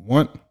what you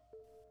want,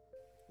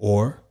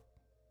 or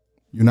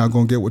you're not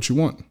going to get what you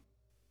want.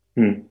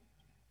 You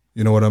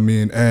know what I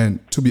mean? And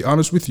to be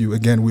honest with you,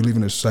 again, we live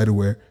in a society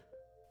where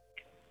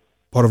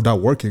part of that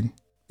working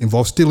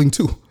involves stealing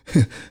too.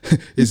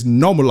 It's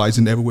normalized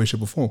in every way,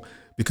 shape, or form,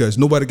 because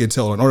nobody can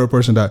tell another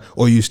person that,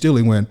 oh, you're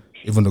stealing, when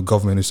even the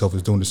government itself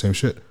is doing the same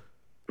shit.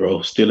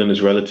 Bro, stealing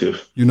is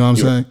relative. You know what I'm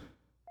saying?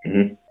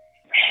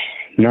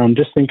 Mm-hmm. Now, I'm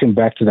just thinking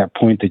back to that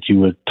point that you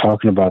were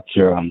talking about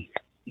your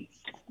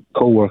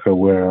coworker,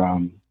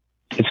 where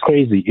it's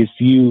crazy. If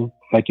you,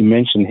 like you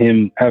mentioned,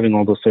 him having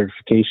all those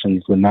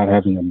certifications but not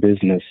having a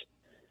business,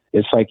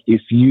 it's like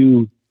if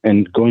you,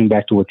 and going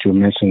back to what you were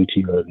mentioning to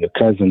your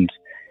cousins,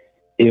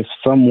 if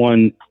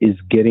someone is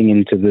getting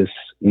into this,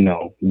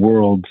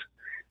 world,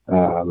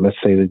 let's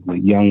say the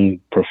young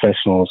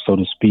professional, so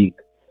to speak,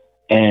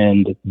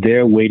 and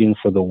they're waiting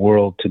for the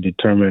world to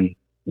determine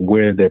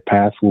where their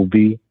path will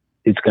be,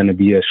 it's going to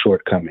be a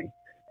shortcoming.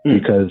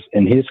 Because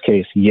in his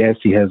case, yes,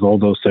 he has all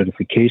those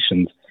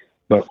certifications,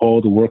 but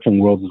all the working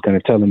world is going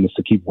to tell him is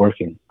to keep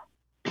working,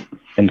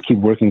 and keep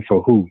working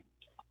for who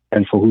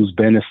and for whose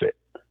benefit,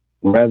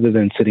 rather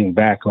than sitting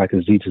back, like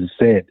Aziz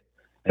said,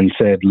 and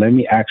said, let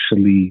me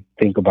actually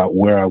think about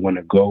where I want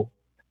to go.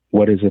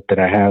 What is it that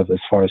I have as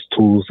far as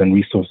tools and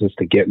resources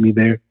to get me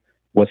there?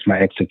 What's my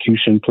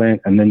execution plan?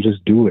 And then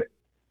just do it.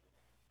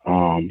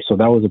 So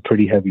that was a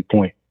pretty heavy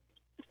point.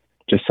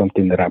 Just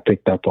something that I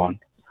picked up on.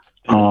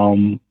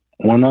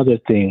 One other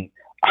thing,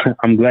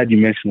 I'm glad you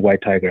mentioned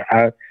White Tiger.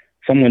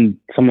 Someone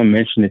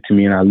mentioned it to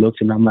me, and I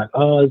looked, and I'm like,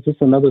 oh, is this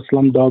another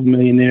Slumdog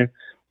Millionaire?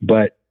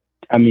 But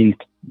I mean,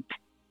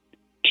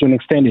 to an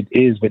extent it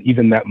is, but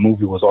even that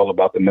movie was all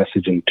about the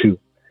messaging too.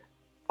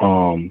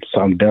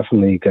 So I'm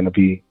definitely going to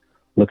be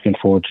looking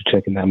forward to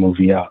checking that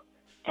movie out.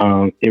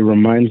 It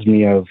reminds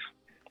me of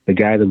the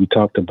guy that we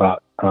talked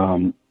about,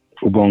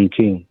 Ubong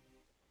King.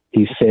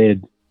 He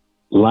said,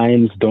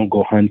 lions don't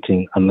go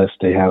hunting unless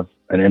they have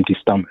an empty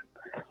stomach.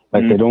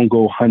 Like they don't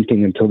go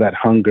hunting until that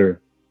hunger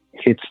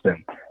hits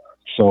them.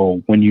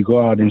 So when you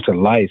go out into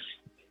life,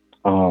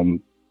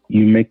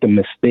 you make the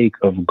mistake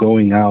of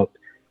going out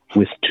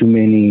with too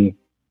many,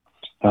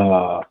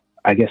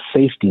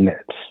 safety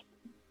nets,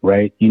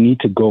 right? You need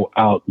to go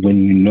out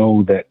when you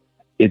know that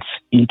it's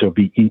eat or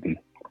be eaten,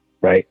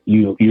 right?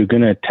 You're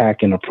going to attack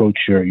and approach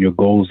your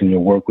goals and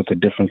your work with a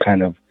different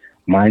kind of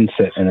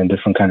mindset and a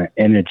different kind of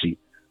energy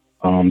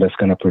that's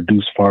going to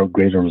produce far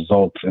greater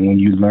results. And when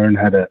you learn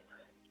how to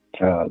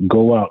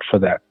go out for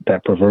that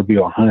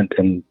proverbial hunt,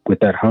 and with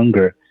that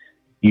hunger,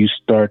 you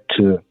start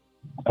to,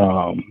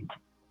 how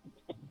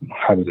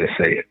do they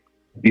say it?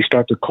 You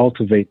start to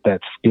cultivate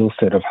that skill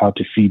set of how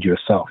to feed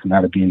yourself and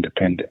how to be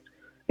independent.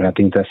 And I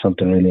think that's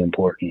something really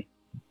important.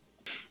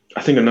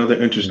 I think another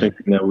interesting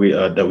thing that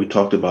we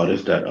talked about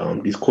is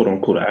that these quote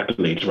unquote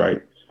accolades,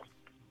 right?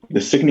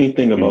 The sickening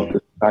thing about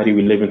the society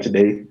we live in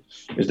today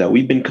is that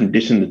we've been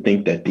conditioned to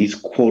think that these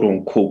quote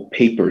unquote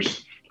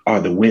papers are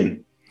the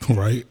win.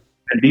 Right.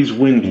 And these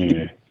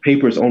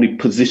papers only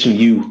position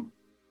you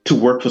to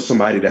work for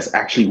somebody that's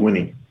actually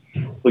winning.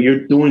 So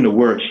you're doing the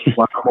work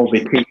while I'm on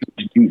vacation to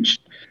the beach,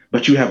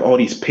 but you have all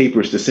these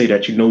papers to say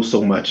that you know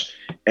so much,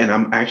 and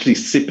I'm actually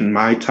sipping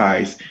Mai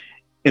Tais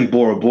in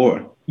Bora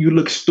Bora. You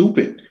look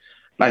stupid.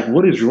 Like,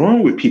 what is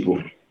wrong with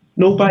people?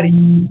 Nobody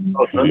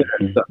knows none of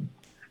that stuff.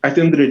 At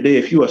the end of the day,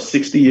 if you are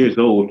 60 years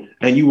old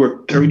and you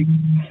work 30,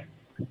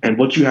 and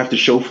what you have to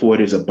show for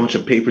it is a bunch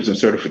of papers and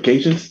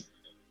certifications,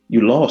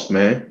 you lost,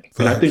 man.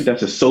 And I think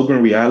that's a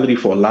sobering reality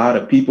for a lot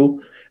of people.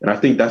 And I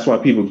think that's why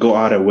people go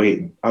out of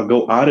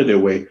their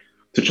way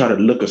to try to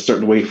look a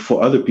certain way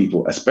for other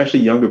people, especially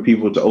younger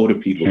people to older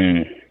people.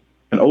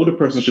 An older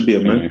person should be a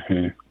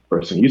mentor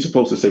person. You're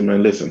supposed to say,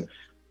 man, listen,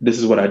 this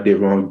is what I did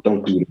wrong.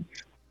 Don't do this.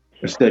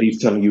 Instead,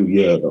 he's telling you,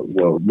 yeah,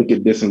 well, look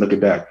at this and look at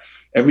that.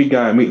 Every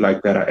guy I meet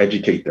like that, I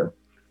educate them,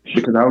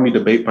 because I only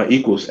debate my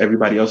equals.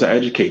 Everybody else I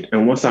educate.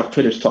 And once I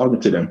finish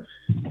talking to them,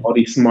 all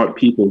these smart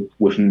people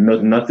with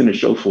nothing to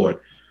show for it,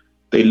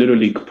 they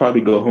literally could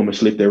probably go home and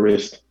slit their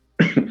wrist.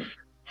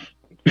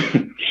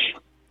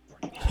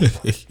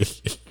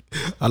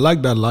 I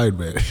like that line,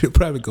 man. You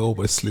probably go home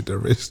and slit their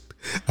wrist,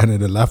 and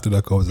then the laughter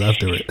that comes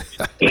after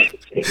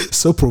it.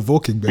 So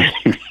provoking, man.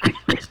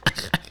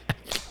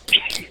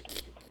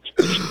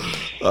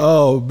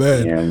 Oh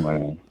man. Yeah,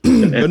 man.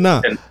 But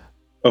nah.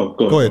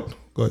 Go ahead.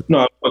 No,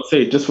 I was going to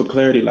say, just for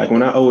clarity, like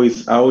when I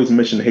always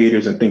mention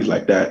haters and things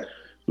like that,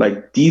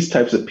 like these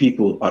types of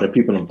people are the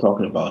people I'm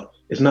talking about.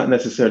 It's not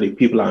necessarily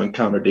people I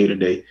encounter day to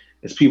day.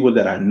 It's people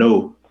that I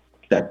know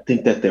that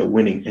think that they're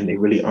winning and they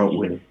really aren't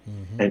winning.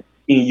 And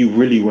seeing you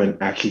really win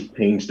actually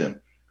pains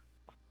them.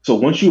 So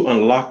once you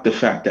unlock the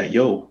fact that,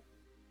 yo,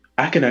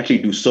 I can actually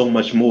do so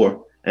much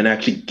more and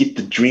actually get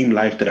the dream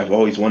life that I've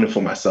always wanted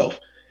for myself.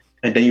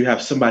 And then you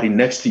have somebody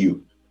next to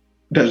you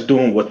that's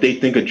doing what they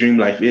think a dream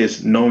life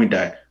is, knowing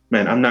that,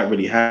 man, I'm not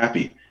really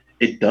happy.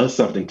 It does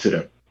something to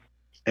them.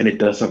 And it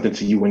does something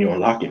to you when you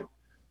unlock it.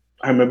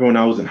 I remember when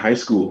I was in high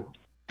school,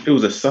 it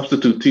was a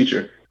substitute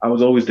teacher. I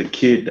was always the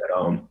kid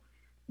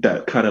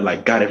that kind of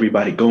like got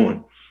everybody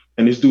going.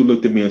 And this dude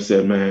looked at me and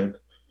said, man,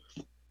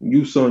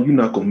 you son, you're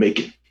not going to make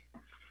it.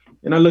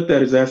 And I looked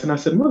at his ass and I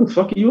said,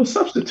 motherfucker, you a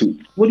substitute.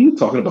 What are you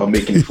talking about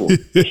making it for?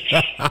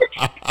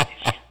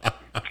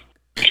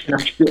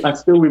 And I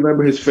still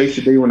remember his face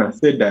today when I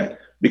said that,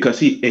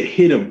 because it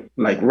hit him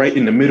like right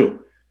in the middle,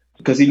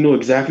 because he knew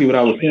exactly what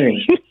I was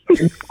saying.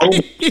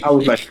 I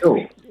was like,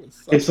 yo,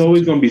 it's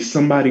always going to be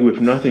somebody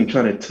with nothing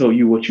trying to tell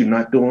you what you're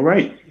not doing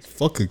right. It's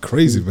fucking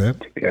crazy, man.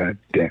 God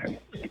damn.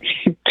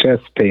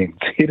 Chest pains.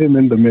 Hit him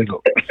in the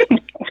middle.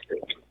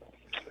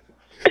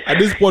 At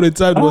this point in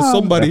time, there was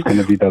somebody. That's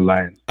gonna be the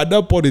line. At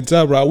that point in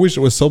time, I wish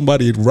there was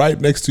somebody right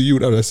next to you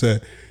that would say,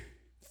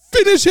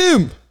 finish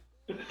him.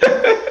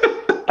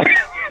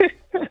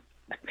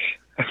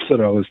 That's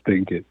what I was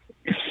thinking.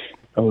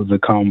 That was a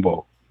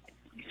combo.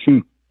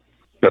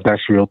 But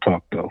that's real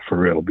talk, though, for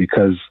real,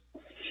 because,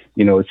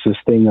 you know, it's this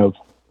thing of,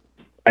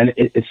 and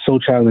it's so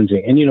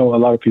challenging. And, you know, a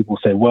lot of people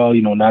say, well,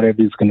 you know, not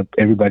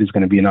everybody's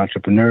going to be an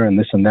entrepreneur and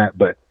this and that,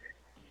 but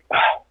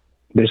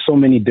there's so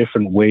many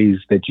different ways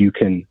that you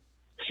can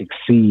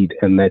succeed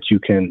and that you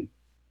can,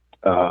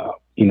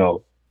 you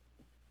know,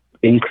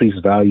 increase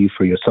value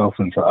for yourself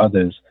and for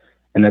others.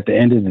 And at the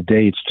end of the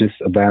day, it's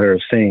just a matter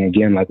of saying,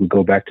 again, like we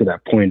go back to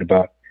that point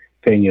about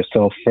paying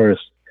yourself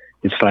first.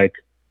 It's like,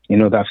 you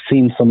know, I've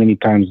seen so many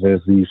times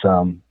there's these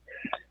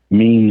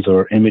memes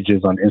or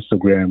images on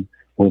Instagram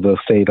where they'll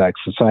say like,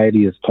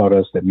 society has taught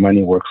us that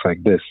money works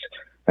like this.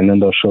 And then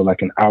they'll show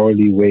like an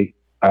hourly rate,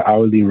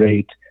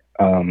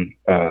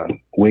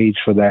 wage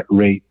for that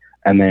rate,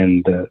 and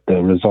then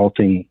the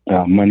resulting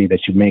money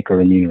that you make or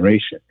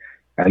remuneration.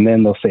 And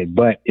then they'll say,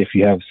 but if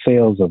you have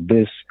sales of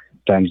this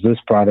times this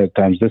product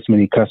times this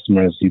many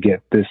customers, you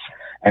get this,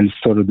 and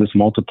sort of this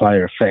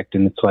multiplier effect.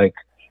 And it's like,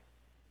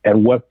 at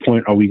what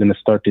point are we going to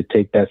start to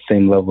take that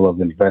same level of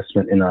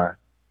investment in our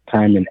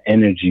time and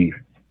energy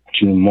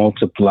to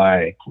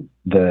multiply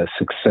the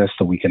success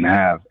that we can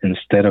have,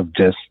 instead of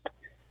just,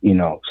 you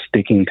know,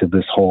 sticking to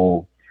this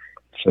whole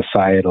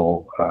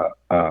societal,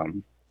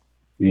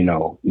 you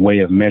know, way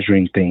of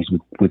measuring things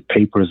with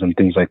papers and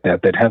things like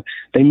that,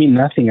 they mean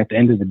nothing at the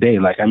end of the day.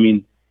 Like, I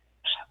mean,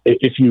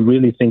 if you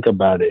really think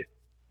about it,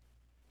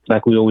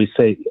 like we always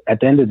say, at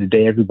the end of the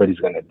day, everybody's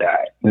going to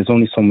die. There's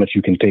only so much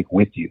you can take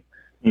with you.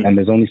 And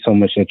there's only so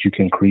much that you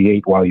can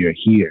create while you're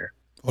here.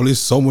 Only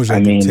so much. I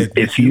mean,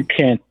 if you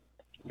can't,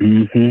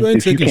 Mm-hmm. If you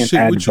taking can't shit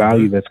add with you,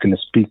 value bro. that's going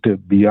to speak to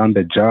beyond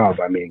the job,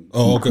 I mean,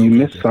 Okay, you okay,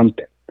 miss okay.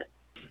 something.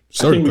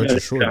 Sorry think to we cut you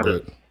gotta short, get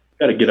out but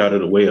gotta get out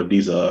of the way of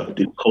these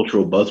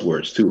cultural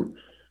buzzwords too,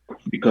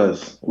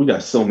 because we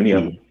got so many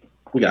of them.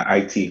 We got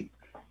IT.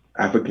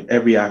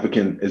 Every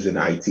African is in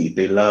IT.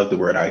 They love the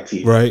word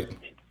IT. right.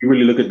 You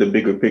really look at the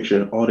bigger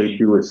picture, all they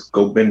do is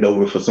go bend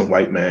over for some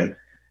white man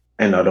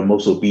and are the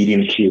most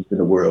obedient kids in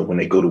the world when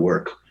they go to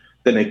work.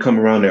 Then they come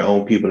around their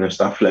own people and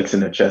start flexing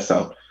their chests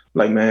out.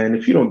 Like, man,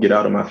 if you don't get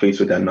out of my face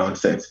with that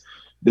nonsense,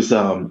 this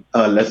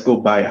let's go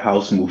buy a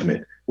house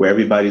movement where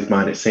everybody's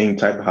buying the same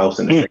type of house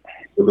in the same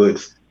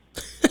neighborhoods.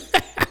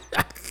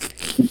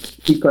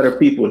 Keep cutter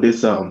people,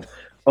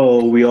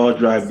 oh, we all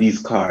drive these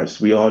cars.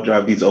 We all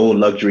drive these old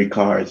luxury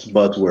cars,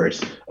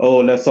 buzzwords. Oh,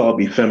 let's all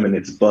be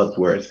feminists,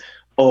 buzzwords.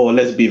 Oh,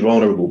 let's be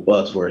vulnerable,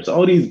 buzzwords.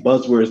 All these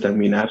buzzwords that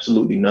mean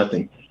absolutely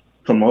nothing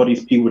from all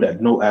these people that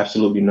know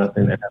absolutely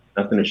nothing and have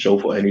nothing to show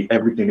for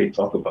everything they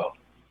talk about.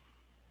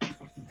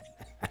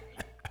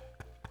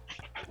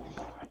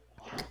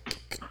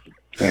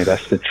 Yeah,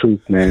 that's the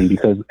truth, man.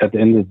 Because at the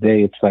end of the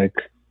day, it's like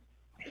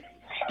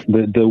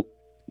the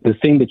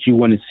thing that you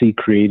want to see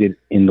created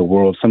in the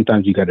world.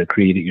 Sometimes you got to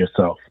create it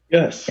yourself.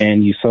 Yes.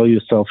 And you sell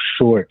yourself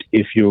short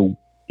if you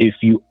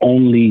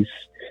only.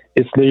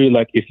 It's literally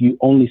like if you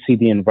only see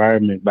the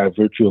environment by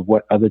virtue of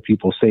what other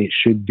people say it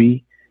should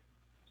be.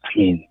 I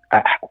mean,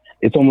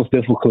 it's almost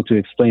difficult to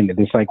explain it.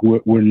 It's like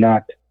we're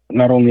not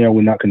only are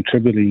we not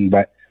contributing,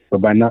 but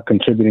by not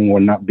contributing,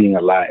 we're not being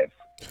alive.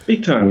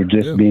 Big time. We're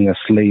just being a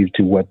slave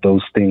to what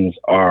those things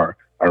are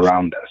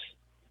around us.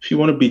 If you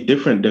want to be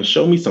different, then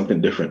show me something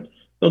different.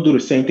 Don't do the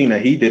same thing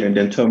that he did and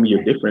then tell me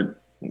you're different.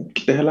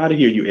 Get the hell out of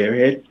here, you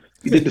airhead.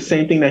 You did the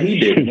same thing that he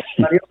did.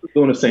 Everybody else is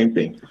doing the same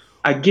thing.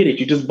 I get it.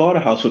 You just bought a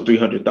house for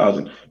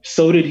 $300,000.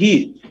 So did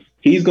he.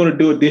 He's going to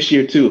do it this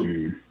year too.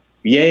 Mm-hmm.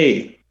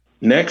 Yay.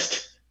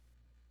 Next.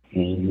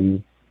 Mm-hmm.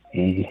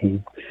 Mm-hmm.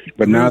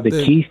 But now the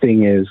key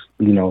thing is,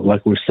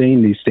 like we're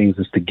saying these things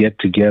is to get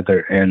together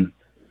and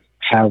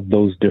have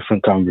those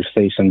different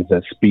conversations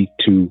that speak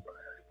to,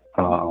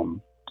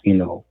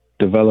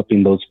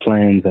 developing those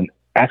plans and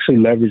actually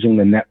leveraging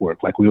the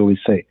network. Like we always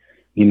say,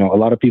 a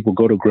lot of people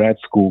go to grad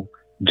school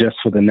just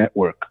for the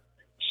network.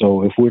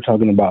 So if we're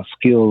talking about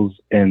skills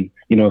and,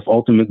 if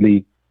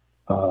ultimately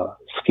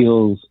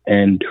skills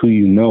and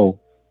who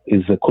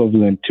is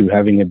equivalent to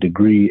having a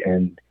degree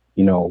and,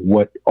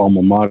 what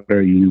alma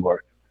mater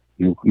you're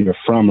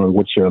from or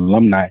what's your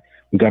alumni,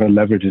 we got to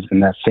leverage it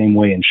in that same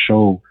way and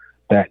show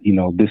that,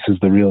 this is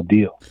the real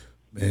deal.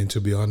 Man,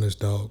 to be honest,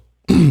 dog,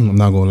 I'm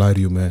not going to lie to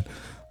you, man.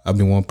 I've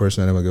been one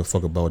person that never give a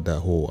fuck about that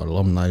whole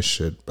alumni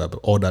shit,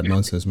 all that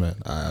nonsense, man.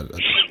 I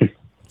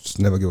just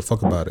never give a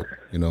fuck about it.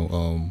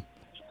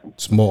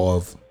 It's more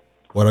of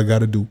what I got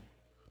to do,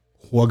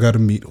 who I got to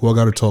meet, who I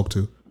got to talk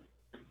to,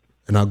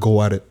 and I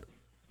go at it,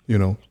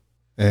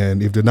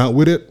 And if they're not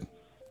with it,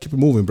 keep it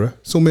moving, bro.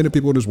 So many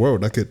people in this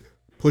world that could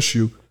push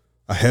you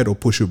ahead or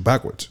push you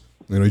backwards.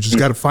 You just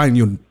got to find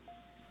your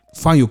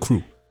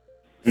crew.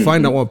 Mm-hmm.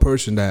 Find that one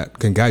person that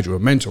can guide you, a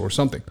mentor or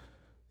something,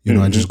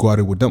 and just go at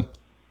it with them.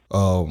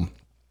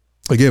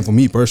 Again, for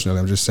me personally,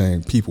 I'm just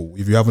saying, people,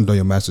 if you haven't done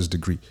your master's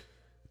degree,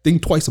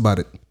 think twice about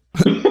it.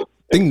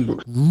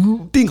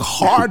 think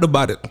hard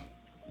about it.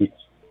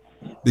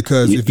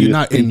 Because if you're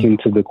not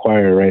into the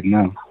choir right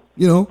now,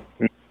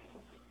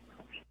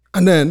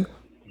 and then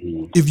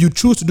if you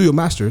choose to do your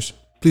master's,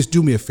 please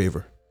do me a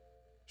favor.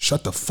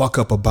 Shut the fuck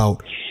up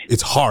about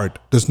it's hard.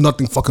 There's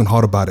nothing fucking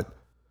hard about it.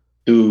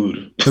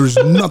 Dude. There's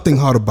nothing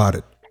hard about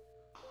it.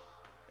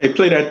 Hey,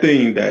 play that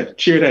thing, do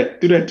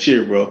that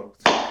cheer, bro.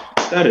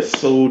 That is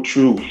so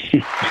true.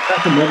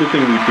 That's another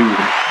thing we do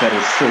that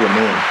is so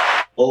annoying.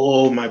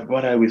 Oh, my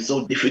brother, it was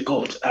so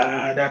difficult.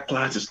 That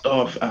class is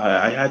tough.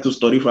 I had to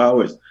study for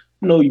hours.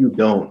 No, you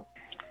don't.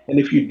 And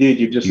if you did,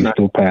 you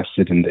still passed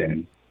it in the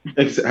end.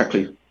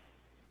 Exactly.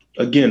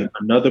 Again,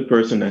 another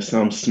person that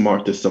sounds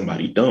smart to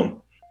somebody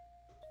dumb.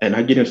 And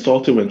I get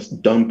insulted when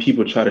dumb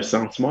people try to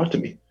sound smart to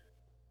me.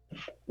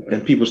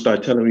 And people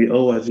start telling me,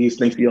 oh, Aziz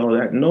thinks he all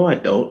that. No, I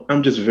don't.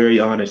 I'm just very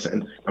honest,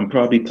 and I'm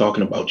probably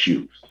talking about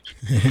you.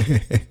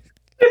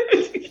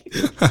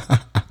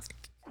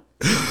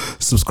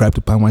 Subscribe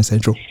to Palm Wine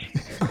Central.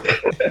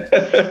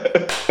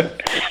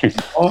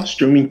 All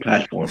streaming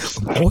platforms.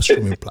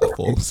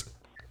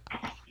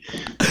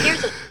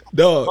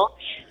 Dog,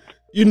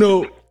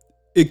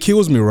 it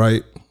kills me,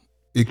 right?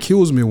 It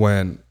kills me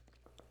when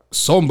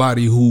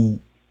somebody who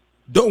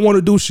don't want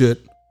to do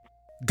shit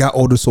got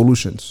all the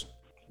solutions.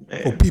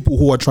 Man. For people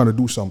who are trying to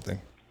do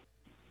something.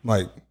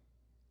 Like,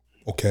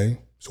 okay,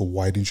 so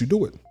why didn't you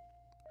do it?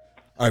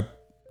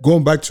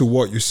 Going back to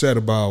what you said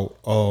about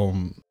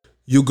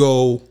you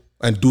go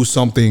and do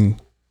something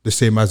the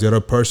same as the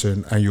other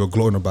person and you're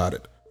gloating about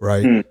it,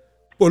 right?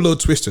 Put a little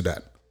twist to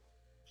that.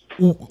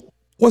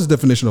 What's the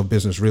definition of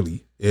business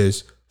really?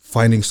 Is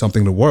finding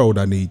something in the world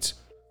that needs.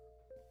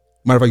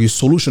 Matter of fact, you're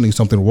solutioning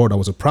something in the world that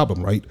was a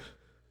problem, right?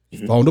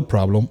 You found a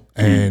problem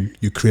and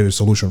you created a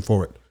solution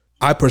for it.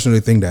 I personally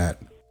think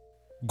that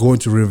going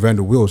to reinvent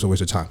the wheel is a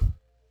waste of time.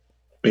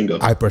 Bingo.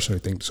 I personally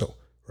think so.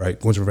 right?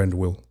 Going to reinvent the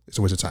wheel, it's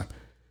a waste of time.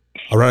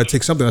 I'd rather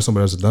take something that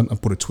somebody else has done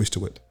and put a twist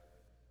to it.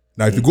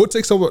 Now, if you go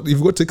take something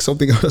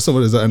that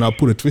somebody has done and I'll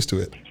put a twist to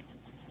it,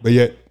 but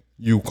yet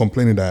you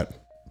complaining that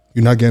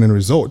you're not getting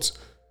results,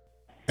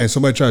 and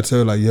somebody try to tell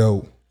you like,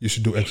 yo, you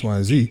should do X, Y,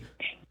 and Z,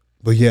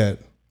 but yet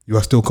you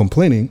are still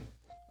complaining,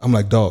 I'm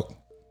like, dog,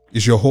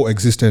 is your whole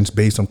existence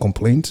based on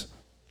complaints?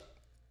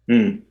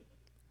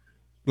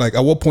 Like,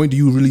 at what point do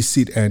you really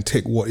sit and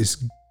take what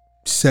is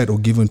said or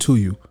given to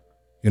you,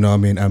 you know what I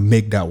mean, and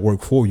make that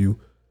work for you,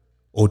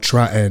 or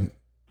try and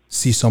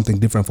see something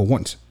different for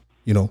once,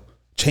 you know,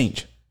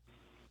 change.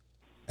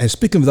 And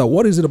speaking of that,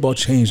 what is it about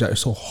change that is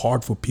so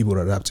hard for people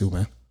to adapt to,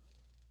 man?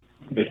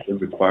 It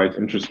requires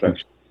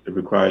introspection. It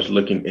requires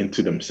looking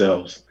into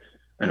themselves.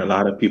 And a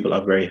lot of people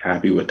are very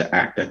happy with the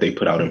act that they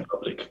put out in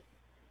public.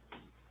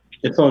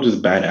 It's all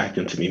just bad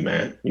acting to me,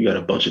 man. You got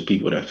a bunch of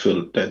people that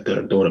feel that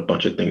they're doing a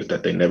bunch of things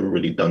that they never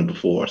really done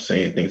before,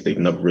 saying things they've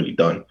never really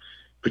done,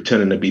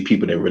 pretending to be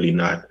people they're really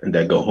not, and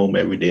that go home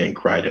every day and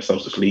cry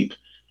themselves to sleep.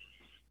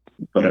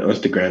 But on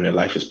Instagram, their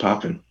life is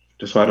popping.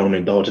 That's why I don't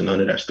indulge in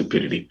none of that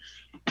stupidity.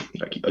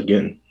 Like,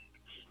 again,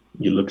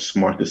 you look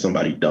smart to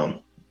somebody dumb.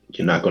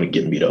 You're not going to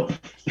get me, though.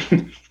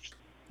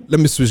 Let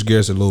me switch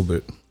gears a little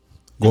bit.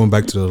 Going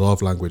back to the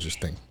love languages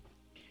thing.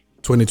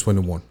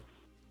 2021,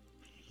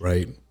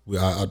 right?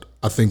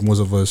 I think most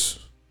of us,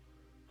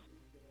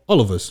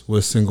 all of us,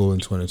 were single in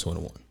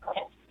 2021.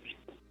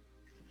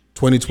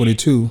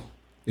 2022,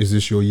 is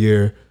this your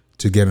year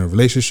to get in a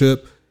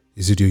relationship?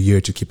 Is it your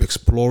year to keep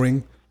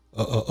exploring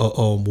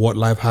what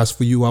life has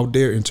for you out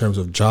there in terms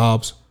of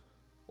jobs?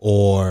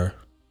 Or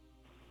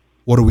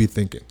what are we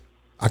thinking?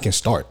 I can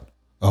start.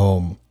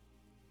 For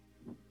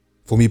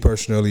me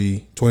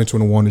personally,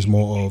 2021 is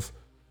more of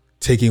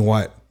taking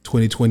what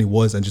 2020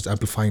 was and just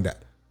amplifying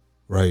that,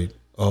 right?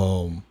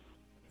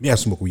 Me, I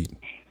smoke weed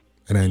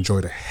and I enjoy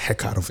the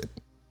heck out of it.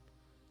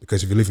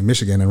 Because if you live in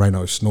Michigan and right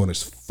now it's snowing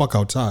as fuck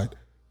outside,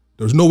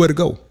 there's nowhere to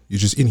go. You're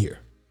just in here.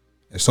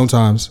 And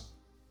sometimes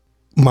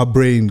my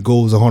brain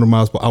goes 100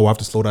 miles per hour. I have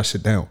to slow that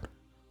shit down.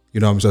 You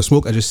know what I mean? So I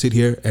smoke, I just sit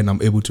here and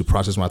I'm able to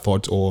process my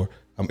thoughts, or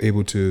I'm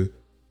able to,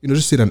 you know,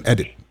 just sit and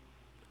edit.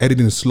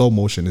 Editing in slow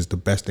motion is the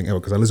best thing ever,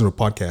 because I listen to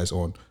podcasts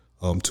on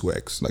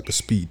 2x, like the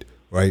speed,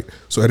 right?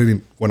 So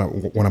editing when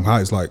I'm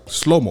high is like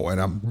slow-mo,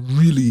 and I'm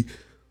really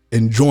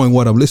enjoying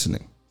what I'm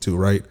listening to,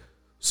 right?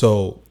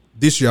 So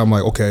this year I'm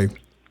like, okay,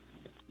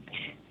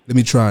 let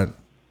me try and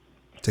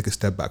take a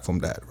step back from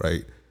that,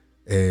 right?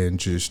 And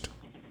just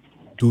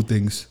do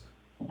things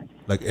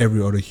like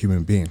every other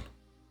human being.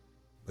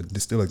 But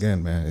still,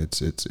 again, man, it's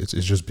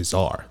just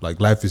bizarre. Like,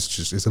 life is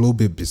just, it's a little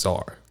bit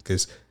bizarre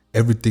because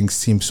everything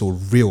seems so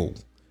real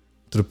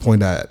to the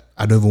point that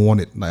I don't even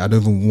want it. Like, I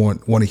don't even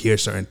want to hear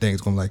certain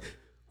things. I'm like,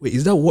 wait,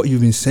 is that what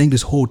you've been saying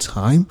this whole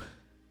time?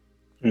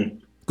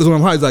 Because when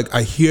I'm high, it's like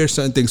I hear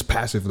certain things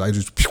passive, like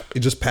it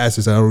just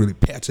passes, and I don't really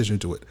pay attention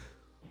to it.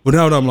 But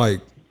now that I'm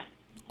like,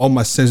 all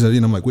my senses,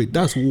 I'm like, wait,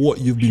 that's what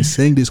you've been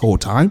saying this whole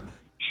time?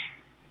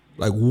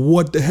 Like,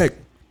 what the heck,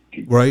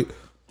 right?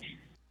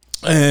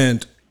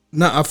 And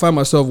now I find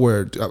myself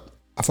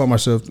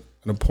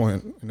in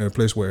a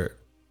place where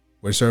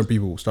when certain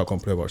people start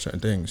complaining about certain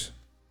things,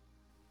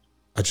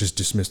 I just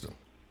dismiss them.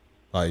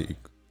 Like,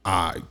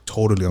 I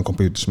totally and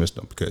completely dismiss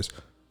them because,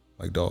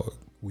 like, dog,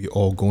 we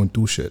all going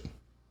through shit.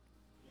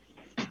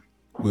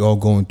 We all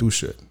going through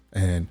shit.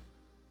 And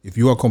if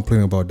you are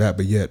complaining about that,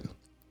 but yet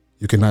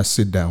you cannot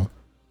sit down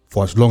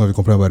for as long as you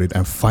complain about it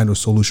and find a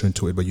solution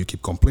to it, but you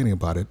keep complaining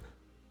about it,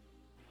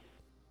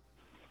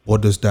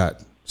 what does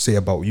that say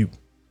about you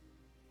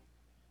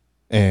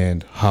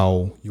and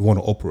how you want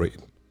to operate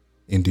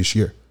in this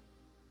year?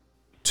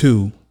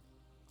 2,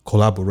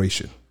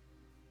 collaboration.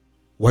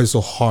 Why is it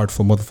so hard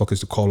for motherfuckers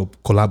to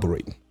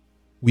collaborate?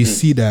 We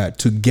see that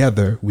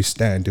together we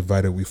stand,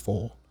 divided we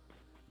fall.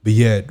 But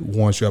yet,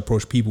 once you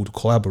approach people to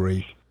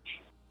collaborate,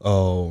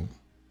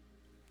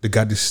 they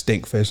got this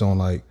stink face on,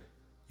 like,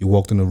 you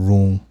walked in the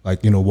room, like,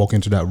 walk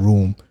into that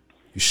room,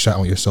 you shot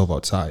on yourself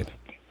outside,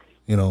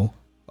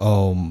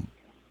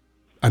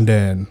 and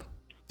then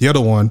the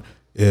other one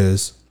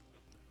is,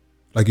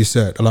 like you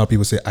said, a lot of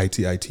people say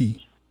IT,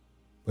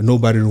 but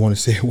nobody want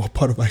to say what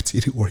part of IT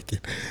they work in.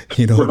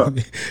 You know what I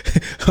mean?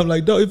 I'm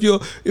like, no, if you're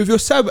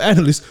cyber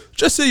analyst,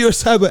 just say you're a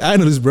cyber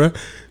analyst, bro.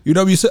 You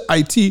know, you say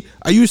IT,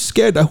 are you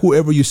scared that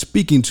whoever you're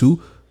speaking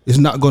to is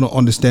not going to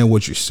understand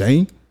what you're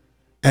saying?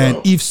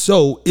 And if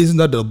so, isn't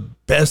that the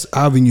best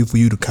avenue for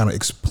you to kind of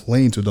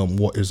explain to them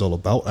what it's all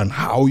about and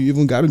how you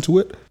even got into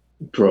it?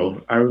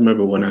 Bro, I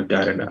remember when I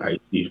got into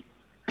IT,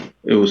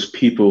 it was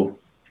people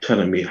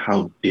telling me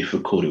how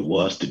difficult it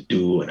was to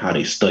do and how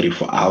they study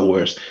for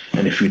hours.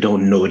 And if you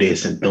don't know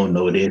this and don't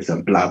know this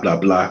and blah, blah,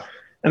 blah.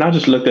 And I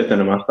just looked at them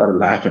and I started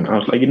laughing. I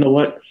was like, you know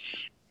what?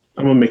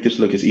 I'm going to make this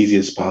look as easy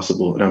as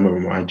possible. And I'm going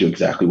to remind you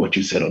exactly what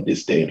you said on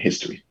this day in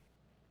history.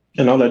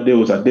 And all I did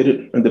was I did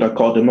it, and then I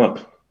called them up.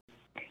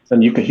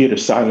 And you can hear the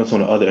silence on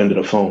the other end of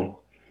the phone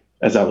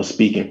as I was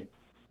speaking.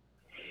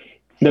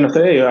 Then I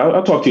said, hey,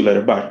 I'll talk to you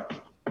later. Bye.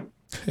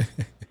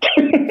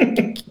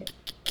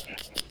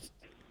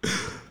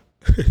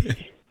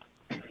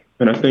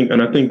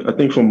 I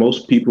think for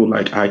most people,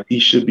 like IT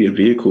should be a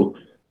vehicle,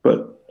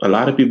 but a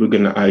lot of people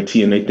get into IT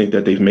and they think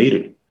that they've made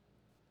it.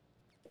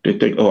 They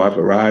think, oh, I've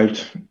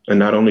arrived, and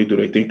not only do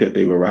they think that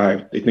they've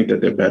arrived, they think that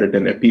they're better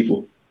than their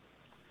people.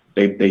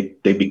 They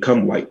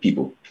become white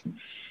people.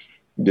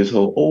 This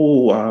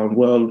whole,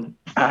 well,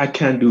 I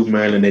can't do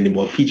Maryland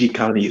anymore. PG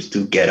County is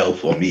too ghetto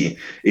for me.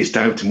 It's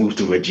time to move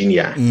to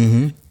Virginia.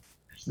 Mm-hmm.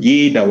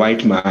 Yeah, the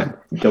white man.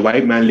 The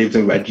white man lives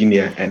in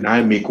Virginia, and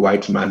I make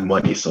white man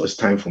money, so it's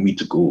time for me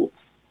to go.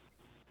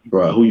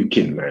 Bro, who you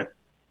kidding, man?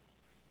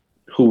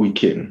 Who we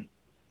kidding?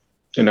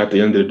 And at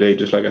the end of the day,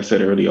 just like I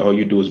said earlier, all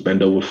you do is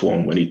bend over for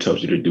him when he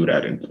tells you to do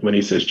that. And when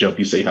he says jump,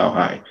 you say how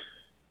high.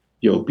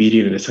 You're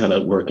obedient as hell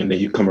at work, and then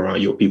you come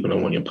around your people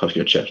and want you to puff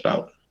your chest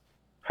out.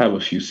 Have a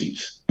few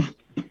seats.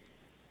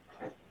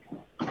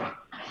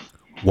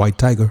 White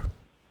Tiger.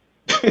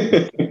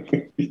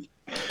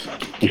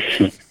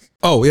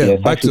 Oh yeah,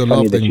 back to the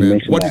love thing,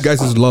 man. What do you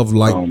guys' love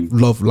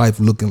life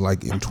looking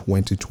like in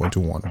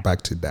 2021?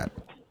 Back to that.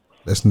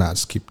 Let's not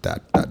skip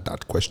that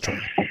question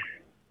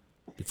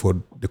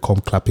before they come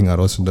clapping at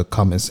us in the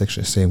comment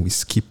section saying we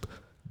skip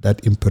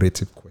that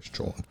imperative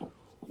question.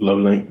 Love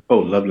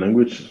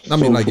language. I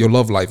mean, like your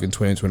love life in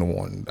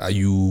 2021. Are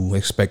you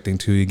expecting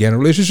to get in a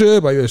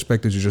relationship? Are you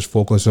expecting to just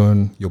focus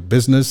on your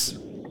business?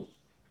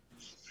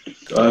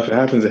 If it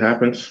happens, it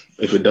happens.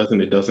 If it doesn't,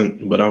 it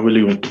doesn't. But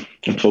I'm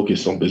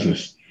focused on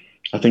business.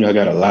 I think I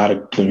got a lot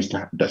of things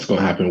that's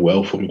going to happen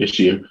well for me this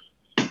year.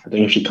 I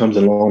think if she comes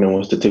along and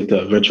wants to take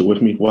the adventure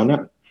with me, why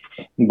not?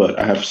 But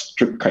I have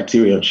strict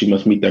criteria, and she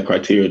must meet that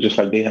criteria, just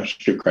like they have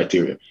strict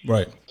criteria.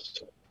 Right.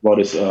 About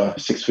this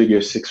 6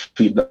 figures, 6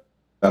 feet.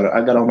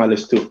 I got on my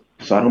list too,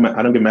 so I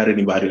don't get mad at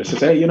anybody that says,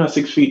 "Hey, you're not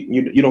 6 feet.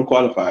 You don't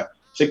qualify."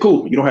 Say,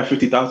 "Cool. You don't have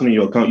 50,000 in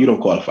your account. You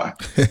don't qualify."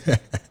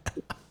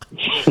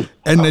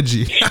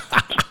 Energy.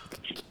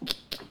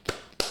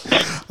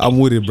 I'm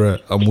with it, bro.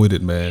 I'm with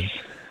it, man.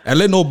 And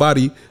let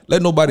nobody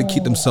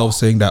keep themselves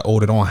saying that, oh,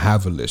 they don't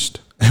have a list.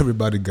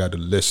 Everybody got a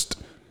list.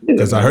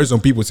 Because I heard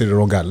some people say they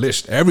don't got a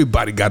list.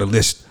 Everybody got a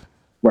list.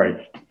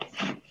 Right.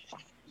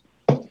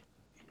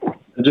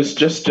 Just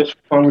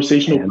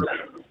conversational.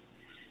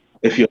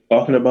 If you're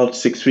talking about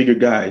 6-figure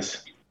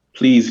guys,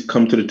 please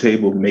come to the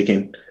table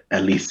making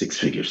at least 6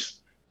 figures.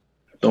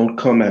 Don't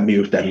come at me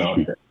with that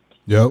nonsense.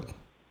 Yep.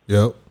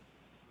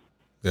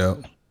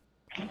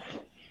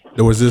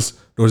 There was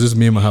this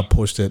meme I had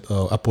posted.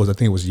 I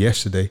think it was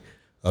yesterday.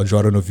 Joe,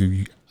 I don't know if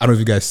you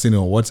guys seen it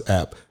on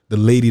WhatsApp. The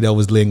lady that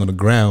was laying on the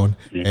ground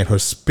and her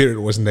spirit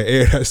was in the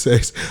air. That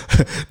says,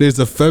 "There's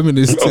a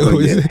feminist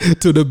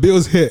till the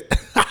bills hit."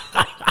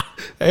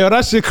 Hey, yo,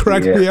 that shit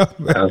cracked me up,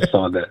 man. I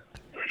saw that.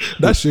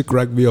 That shit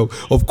cracked me up.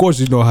 Of course,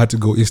 you know how to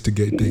go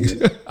instigate things.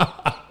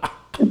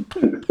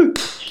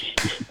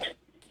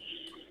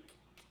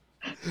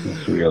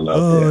 It's real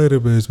love.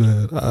 Anyways,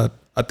 man.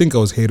 I think I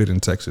was hated in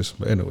Texas.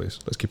 But anyways,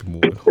 let's keep it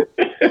moving.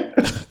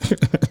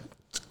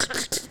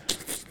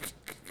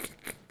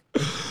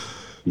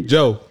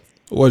 Joe,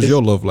 what's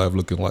your love life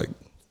looking like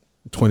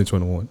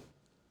 2021?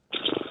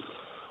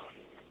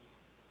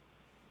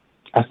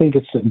 I think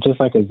it's just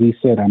like Aziz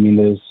said. I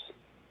mean,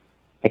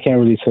 I can't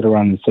really sit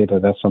around and say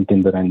that that's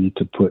something that I need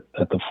to put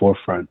at the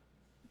forefront.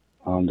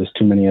 There's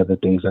too many other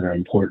things that are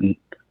important.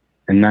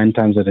 And 9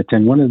 times out of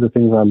 10, one of the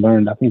things I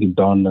learned, I think it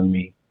dawned on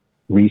me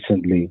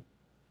recently,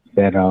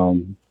 that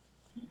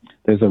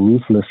there's a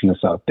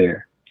ruthlessness out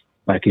there.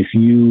 Like if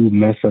you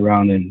mess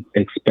around and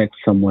expect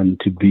someone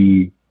to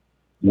be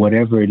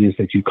whatever it is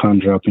that you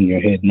conjure up in your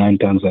head, 9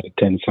 times out of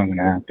 10, it's not going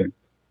to happen,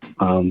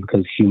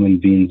 because human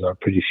beings are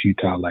pretty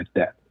futile like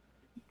that.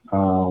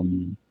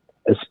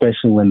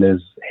 Especially when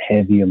there's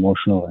heavy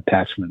emotional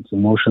attachments.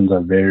 Emotions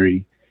are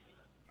very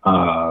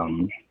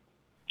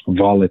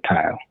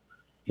volatile.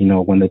 You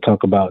know, when they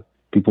talk about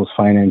people's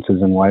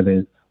finances and why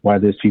there's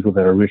people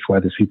that are rich, why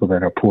there's people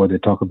that are poor, they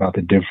talk about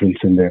the difference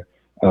in their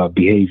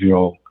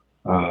behavioral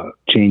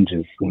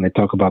changes. When they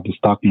talk about the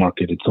stock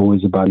market, it's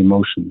always about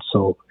emotions.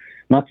 So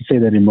not to say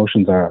that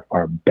emotions are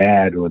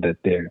bad or that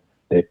they're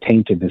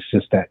tainted. It's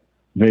just that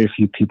very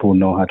few people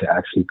know how to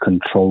actually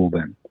control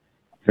them.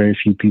 Very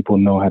few people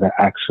know how to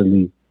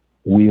actually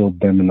wield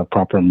them in the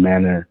proper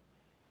manner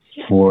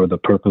for the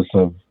purpose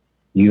of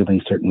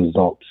yielding certain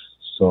results.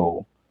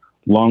 So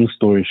long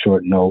story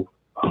short, no,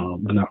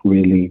 I'm not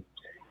really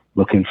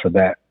looking for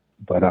that.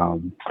 But,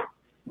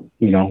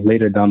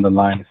 later down the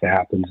line, if it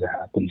happens, it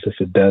happens. If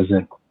it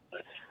doesn't,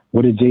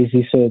 what did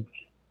Jay-Z said?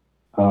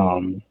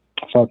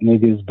 Fuck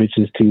niggas,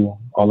 bitches too.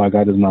 All I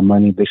got is my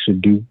money. They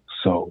should do.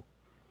 So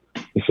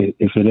if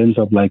it ends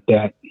up like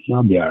that,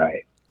 I'll be all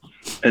right.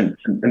 And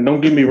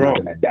don't get me wrong.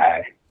 I'm gonna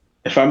die.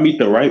 If I meet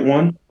the right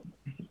one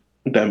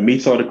that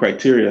meets all the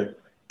criteria,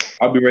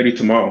 I'll be ready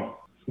tomorrow.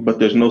 But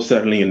there's no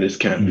settling in this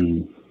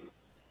camp.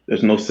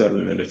 There's no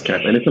settling in this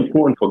camp. And it's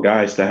important for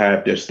guys to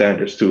have their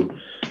standards too.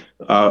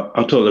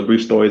 I'll tell a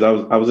brief story. I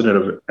was at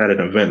an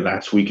event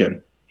last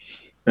weekend,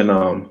 and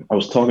I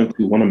was talking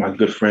to one of my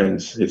good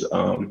friends, his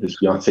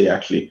fiance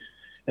actually.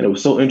 And it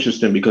was so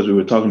interesting because we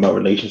were talking about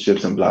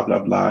relationships and blah, blah,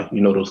 blah. You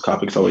know, those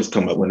topics always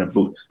come up when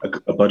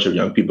a bunch of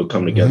young people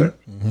come together.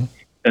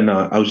 And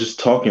I was just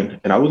talking,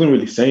 and I wasn't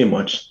really saying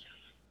much.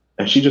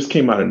 And she just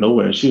came out of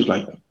nowhere, and she was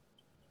like,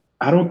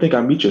 "I don't think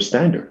I meet your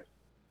standard.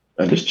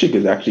 And this chick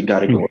has actually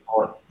got it going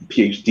on.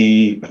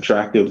 PhD,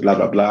 attractive, blah,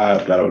 blah,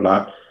 blah, blah, blah,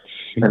 blah."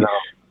 And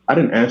I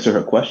didn't answer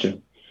her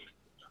question.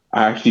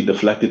 I actually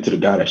deflected to the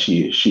guy that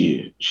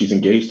she's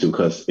engaged to,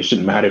 because it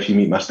shouldn't matter if you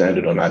meet my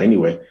standard or not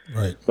anyway.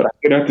 Right. But I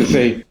could have to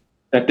say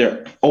that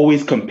they're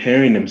always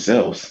comparing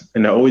themselves,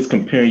 and they're always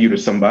comparing you to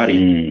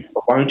somebody.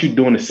 But why aren't you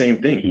doing the same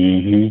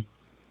thing?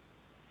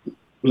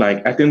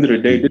 Like, at the end of the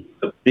day, this is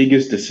the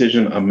biggest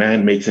decision a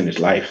man makes in his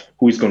life,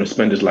 who he's going to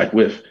spend his life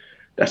with.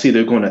 That's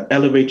either going to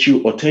elevate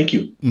you or tank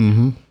you.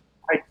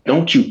 Why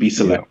don't you be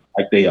selective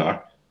like they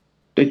are?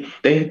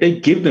 They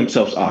give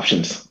themselves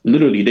options.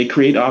 Literally, they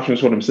create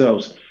options for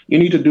themselves. You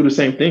need to do the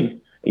same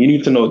thing. You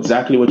need to know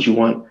exactly what you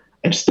want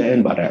and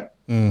stand by that.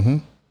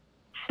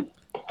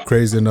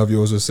 Crazy enough,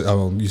 you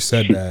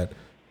said that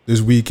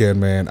this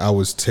weekend, man, I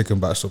was taken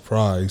by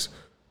surprise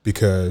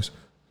because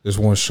there's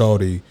one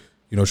shawty,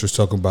 she was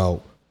talking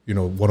about,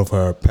 one of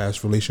her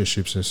past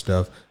relationships and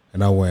stuff.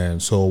 And I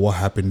went, "So what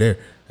happened there?"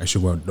 And she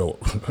went, "No,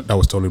 that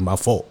was totally my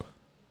fault."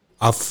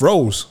 I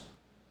froze.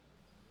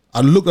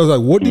 I looked, I was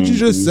like, "What did you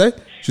just say?"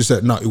 She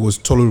said, "No, it was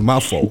totally my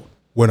fault."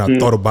 When I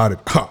thought about it,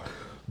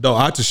 no,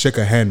 I had to shake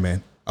her hand,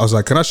 man. I was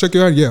like, "Can I shake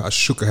your hand?" Yeah, I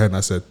shook her hand and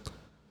I said,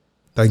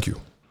 "Thank you.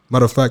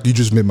 Matter of fact, you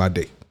just made my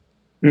day.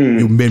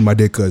 You made my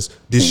day, because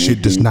this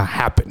shit does not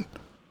happen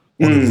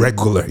on the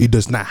regular. It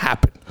does not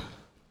happen.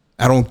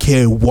 I don't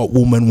care what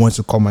woman wants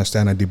to come and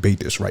stand and debate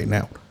this right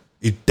now.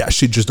 That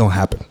shit just don't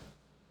happen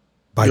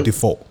by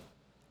default.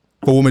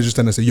 For women just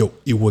stand and say, 'Yo,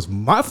 it was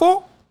my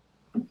fault.'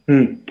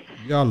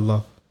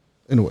 Yallah."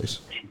 Anyways,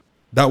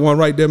 that one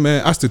right there,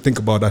 man, I still think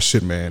about that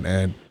shit, man.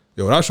 And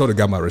that shorty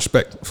got my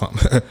respect.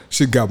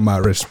 She got my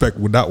respect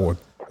with that one.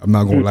 I'm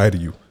not gonna lie to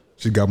you.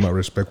 She got my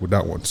respect with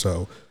that one.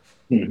 So,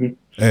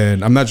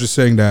 and I'm not just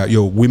saying that,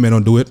 women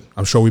don't do it.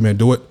 I'm sure women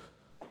do it,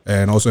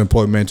 and also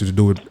employ men to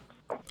do it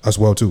as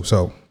well too.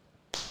 So,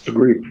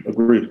 agreed.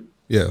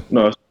 Yeah.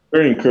 No, it's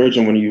very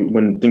encouraging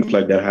when things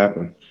like that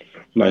happen.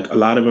 Like, a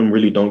lot of them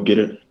really don't get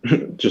it,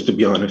 just to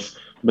be honest.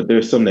 But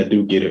there's some that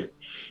do get it.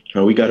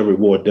 And we got to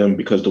reward them,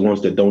 because the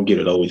ones that don't get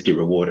it always get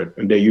rewarded.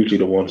 And they're usually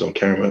the ones on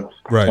camera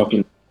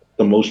talking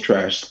the most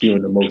trash,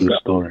 spewing the most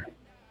story.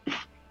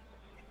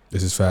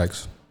 This is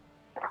facts.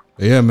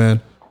 But yeah,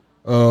 man.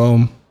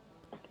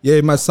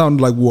 It might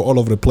sound like we're all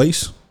over the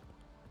place,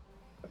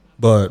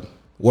 but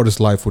what is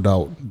life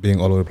without being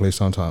all over the place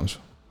sometimes?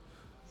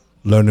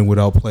 Learning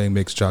without playing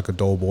makes Jack a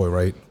dull boy,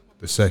 right?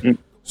 They say.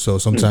 So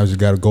sometimes you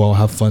got to go out and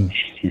have fun,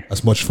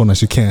 as much fun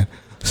as you can.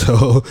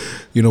 So,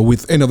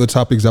 with any of the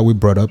topics that we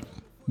brought up,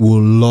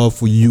 we'll love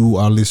for you,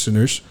 our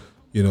listeners,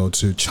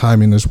 to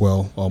chime in as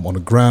well, on the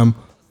gram,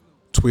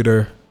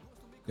 Twitter,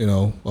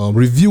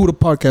 review the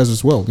podcast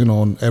as well,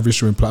 on every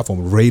streaming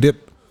platform. Rate it,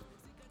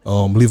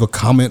 leave a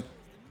comment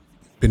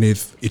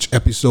beneath each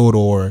episode,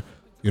 or,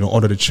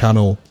 under the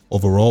channel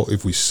overall.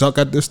 If we suck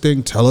at this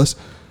thing, tell us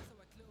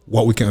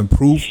what we can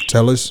improve.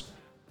 Tell us.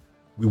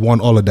 We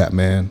want all of that,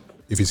 man.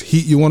 If it's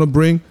heat you want to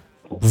bring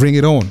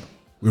it on.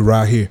 We're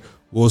right here.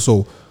 We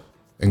also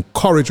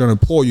encourage and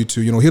implore you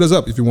to, hit us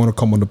up if you want to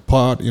come on the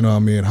pod,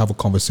 have a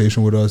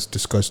conversation with us,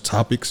 discuss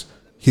topics.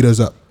 Hit us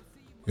up.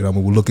 We're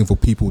looking for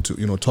people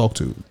to, talk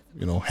to,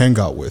 hang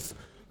out with.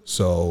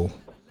 So,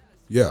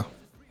 yeah.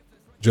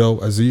 Joe,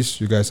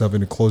 Aziz, you guys have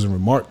any closing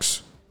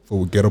remarks before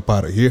we get up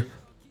out of here?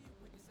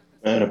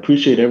 Man,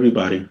 appreciate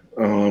everybody.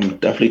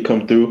 Definitely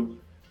come through,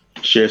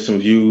 share some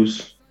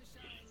views,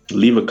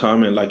 leave a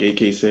comment like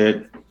AK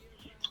said.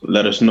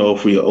 Let us know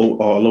if we're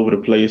all over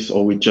the place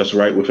or we just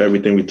right with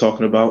everything we're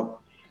talking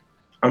about.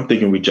 I'm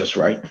thinking we're just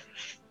right.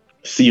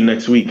 See you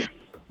next week.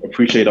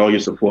 Appreciate all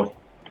your support.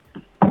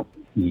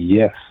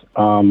 Yes.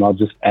 I'll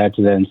just add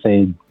to that and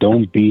say,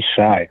 don't be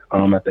shy.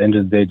 At the end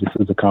of the day, this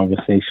is a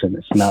conversation.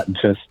 It's not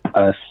just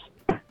us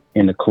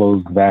in a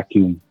closed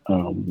vacuum.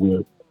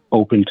 We're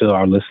open to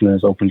our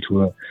listeners, open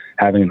to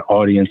having an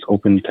audience,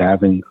 open to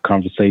having a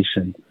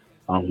conversation.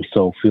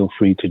 So feel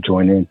free to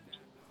join in.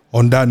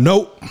 On that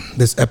note,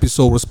 this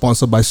episode was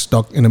sponsored by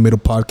Stuck in the Middle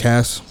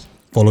Podcast.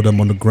 Follow them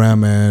on the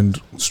gram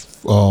and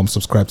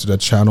subscribe to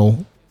that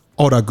channel.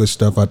 All that good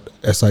stuff at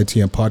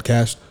SITM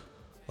Podcast.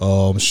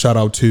 Shout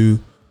out to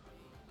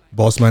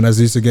Bossman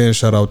Aziz again.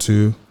 Shout out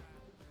to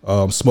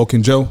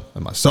Smoking Joe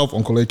and myself,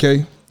 Uncle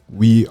AK.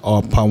 We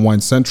are Palm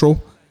Wine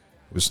Central.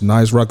 It was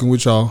nice rocking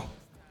with y'all.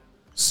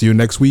 See you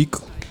next week.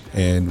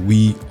 And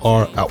we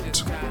are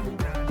out.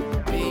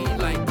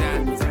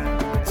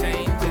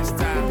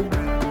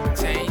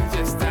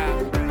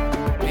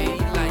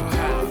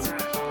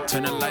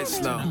 Turn the lights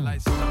slow.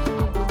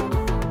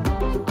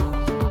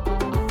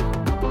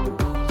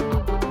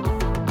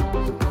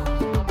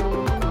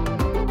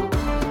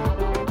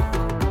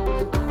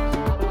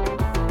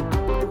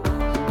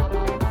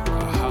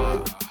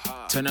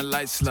 Turn the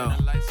lights slow.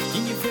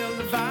 Can you feel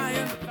the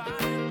fire?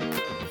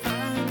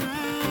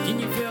 Can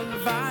you feel the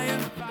fire?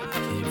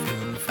 Can you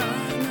feel the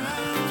fire?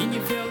 Can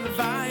you feel the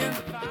fire?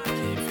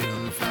 Can you feel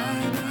the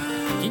fire?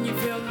 Can you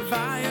feel the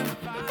fire?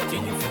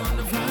 Can you feel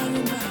the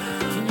fire?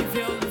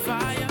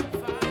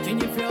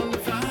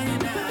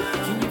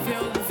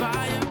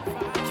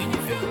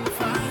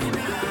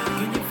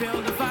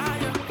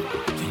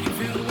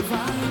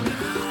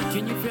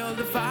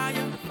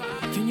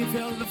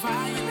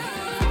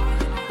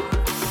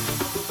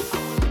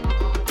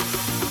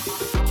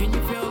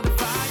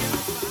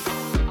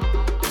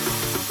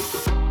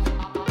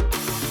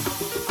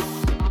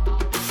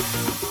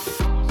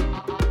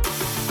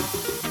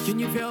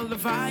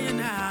 fire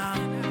now.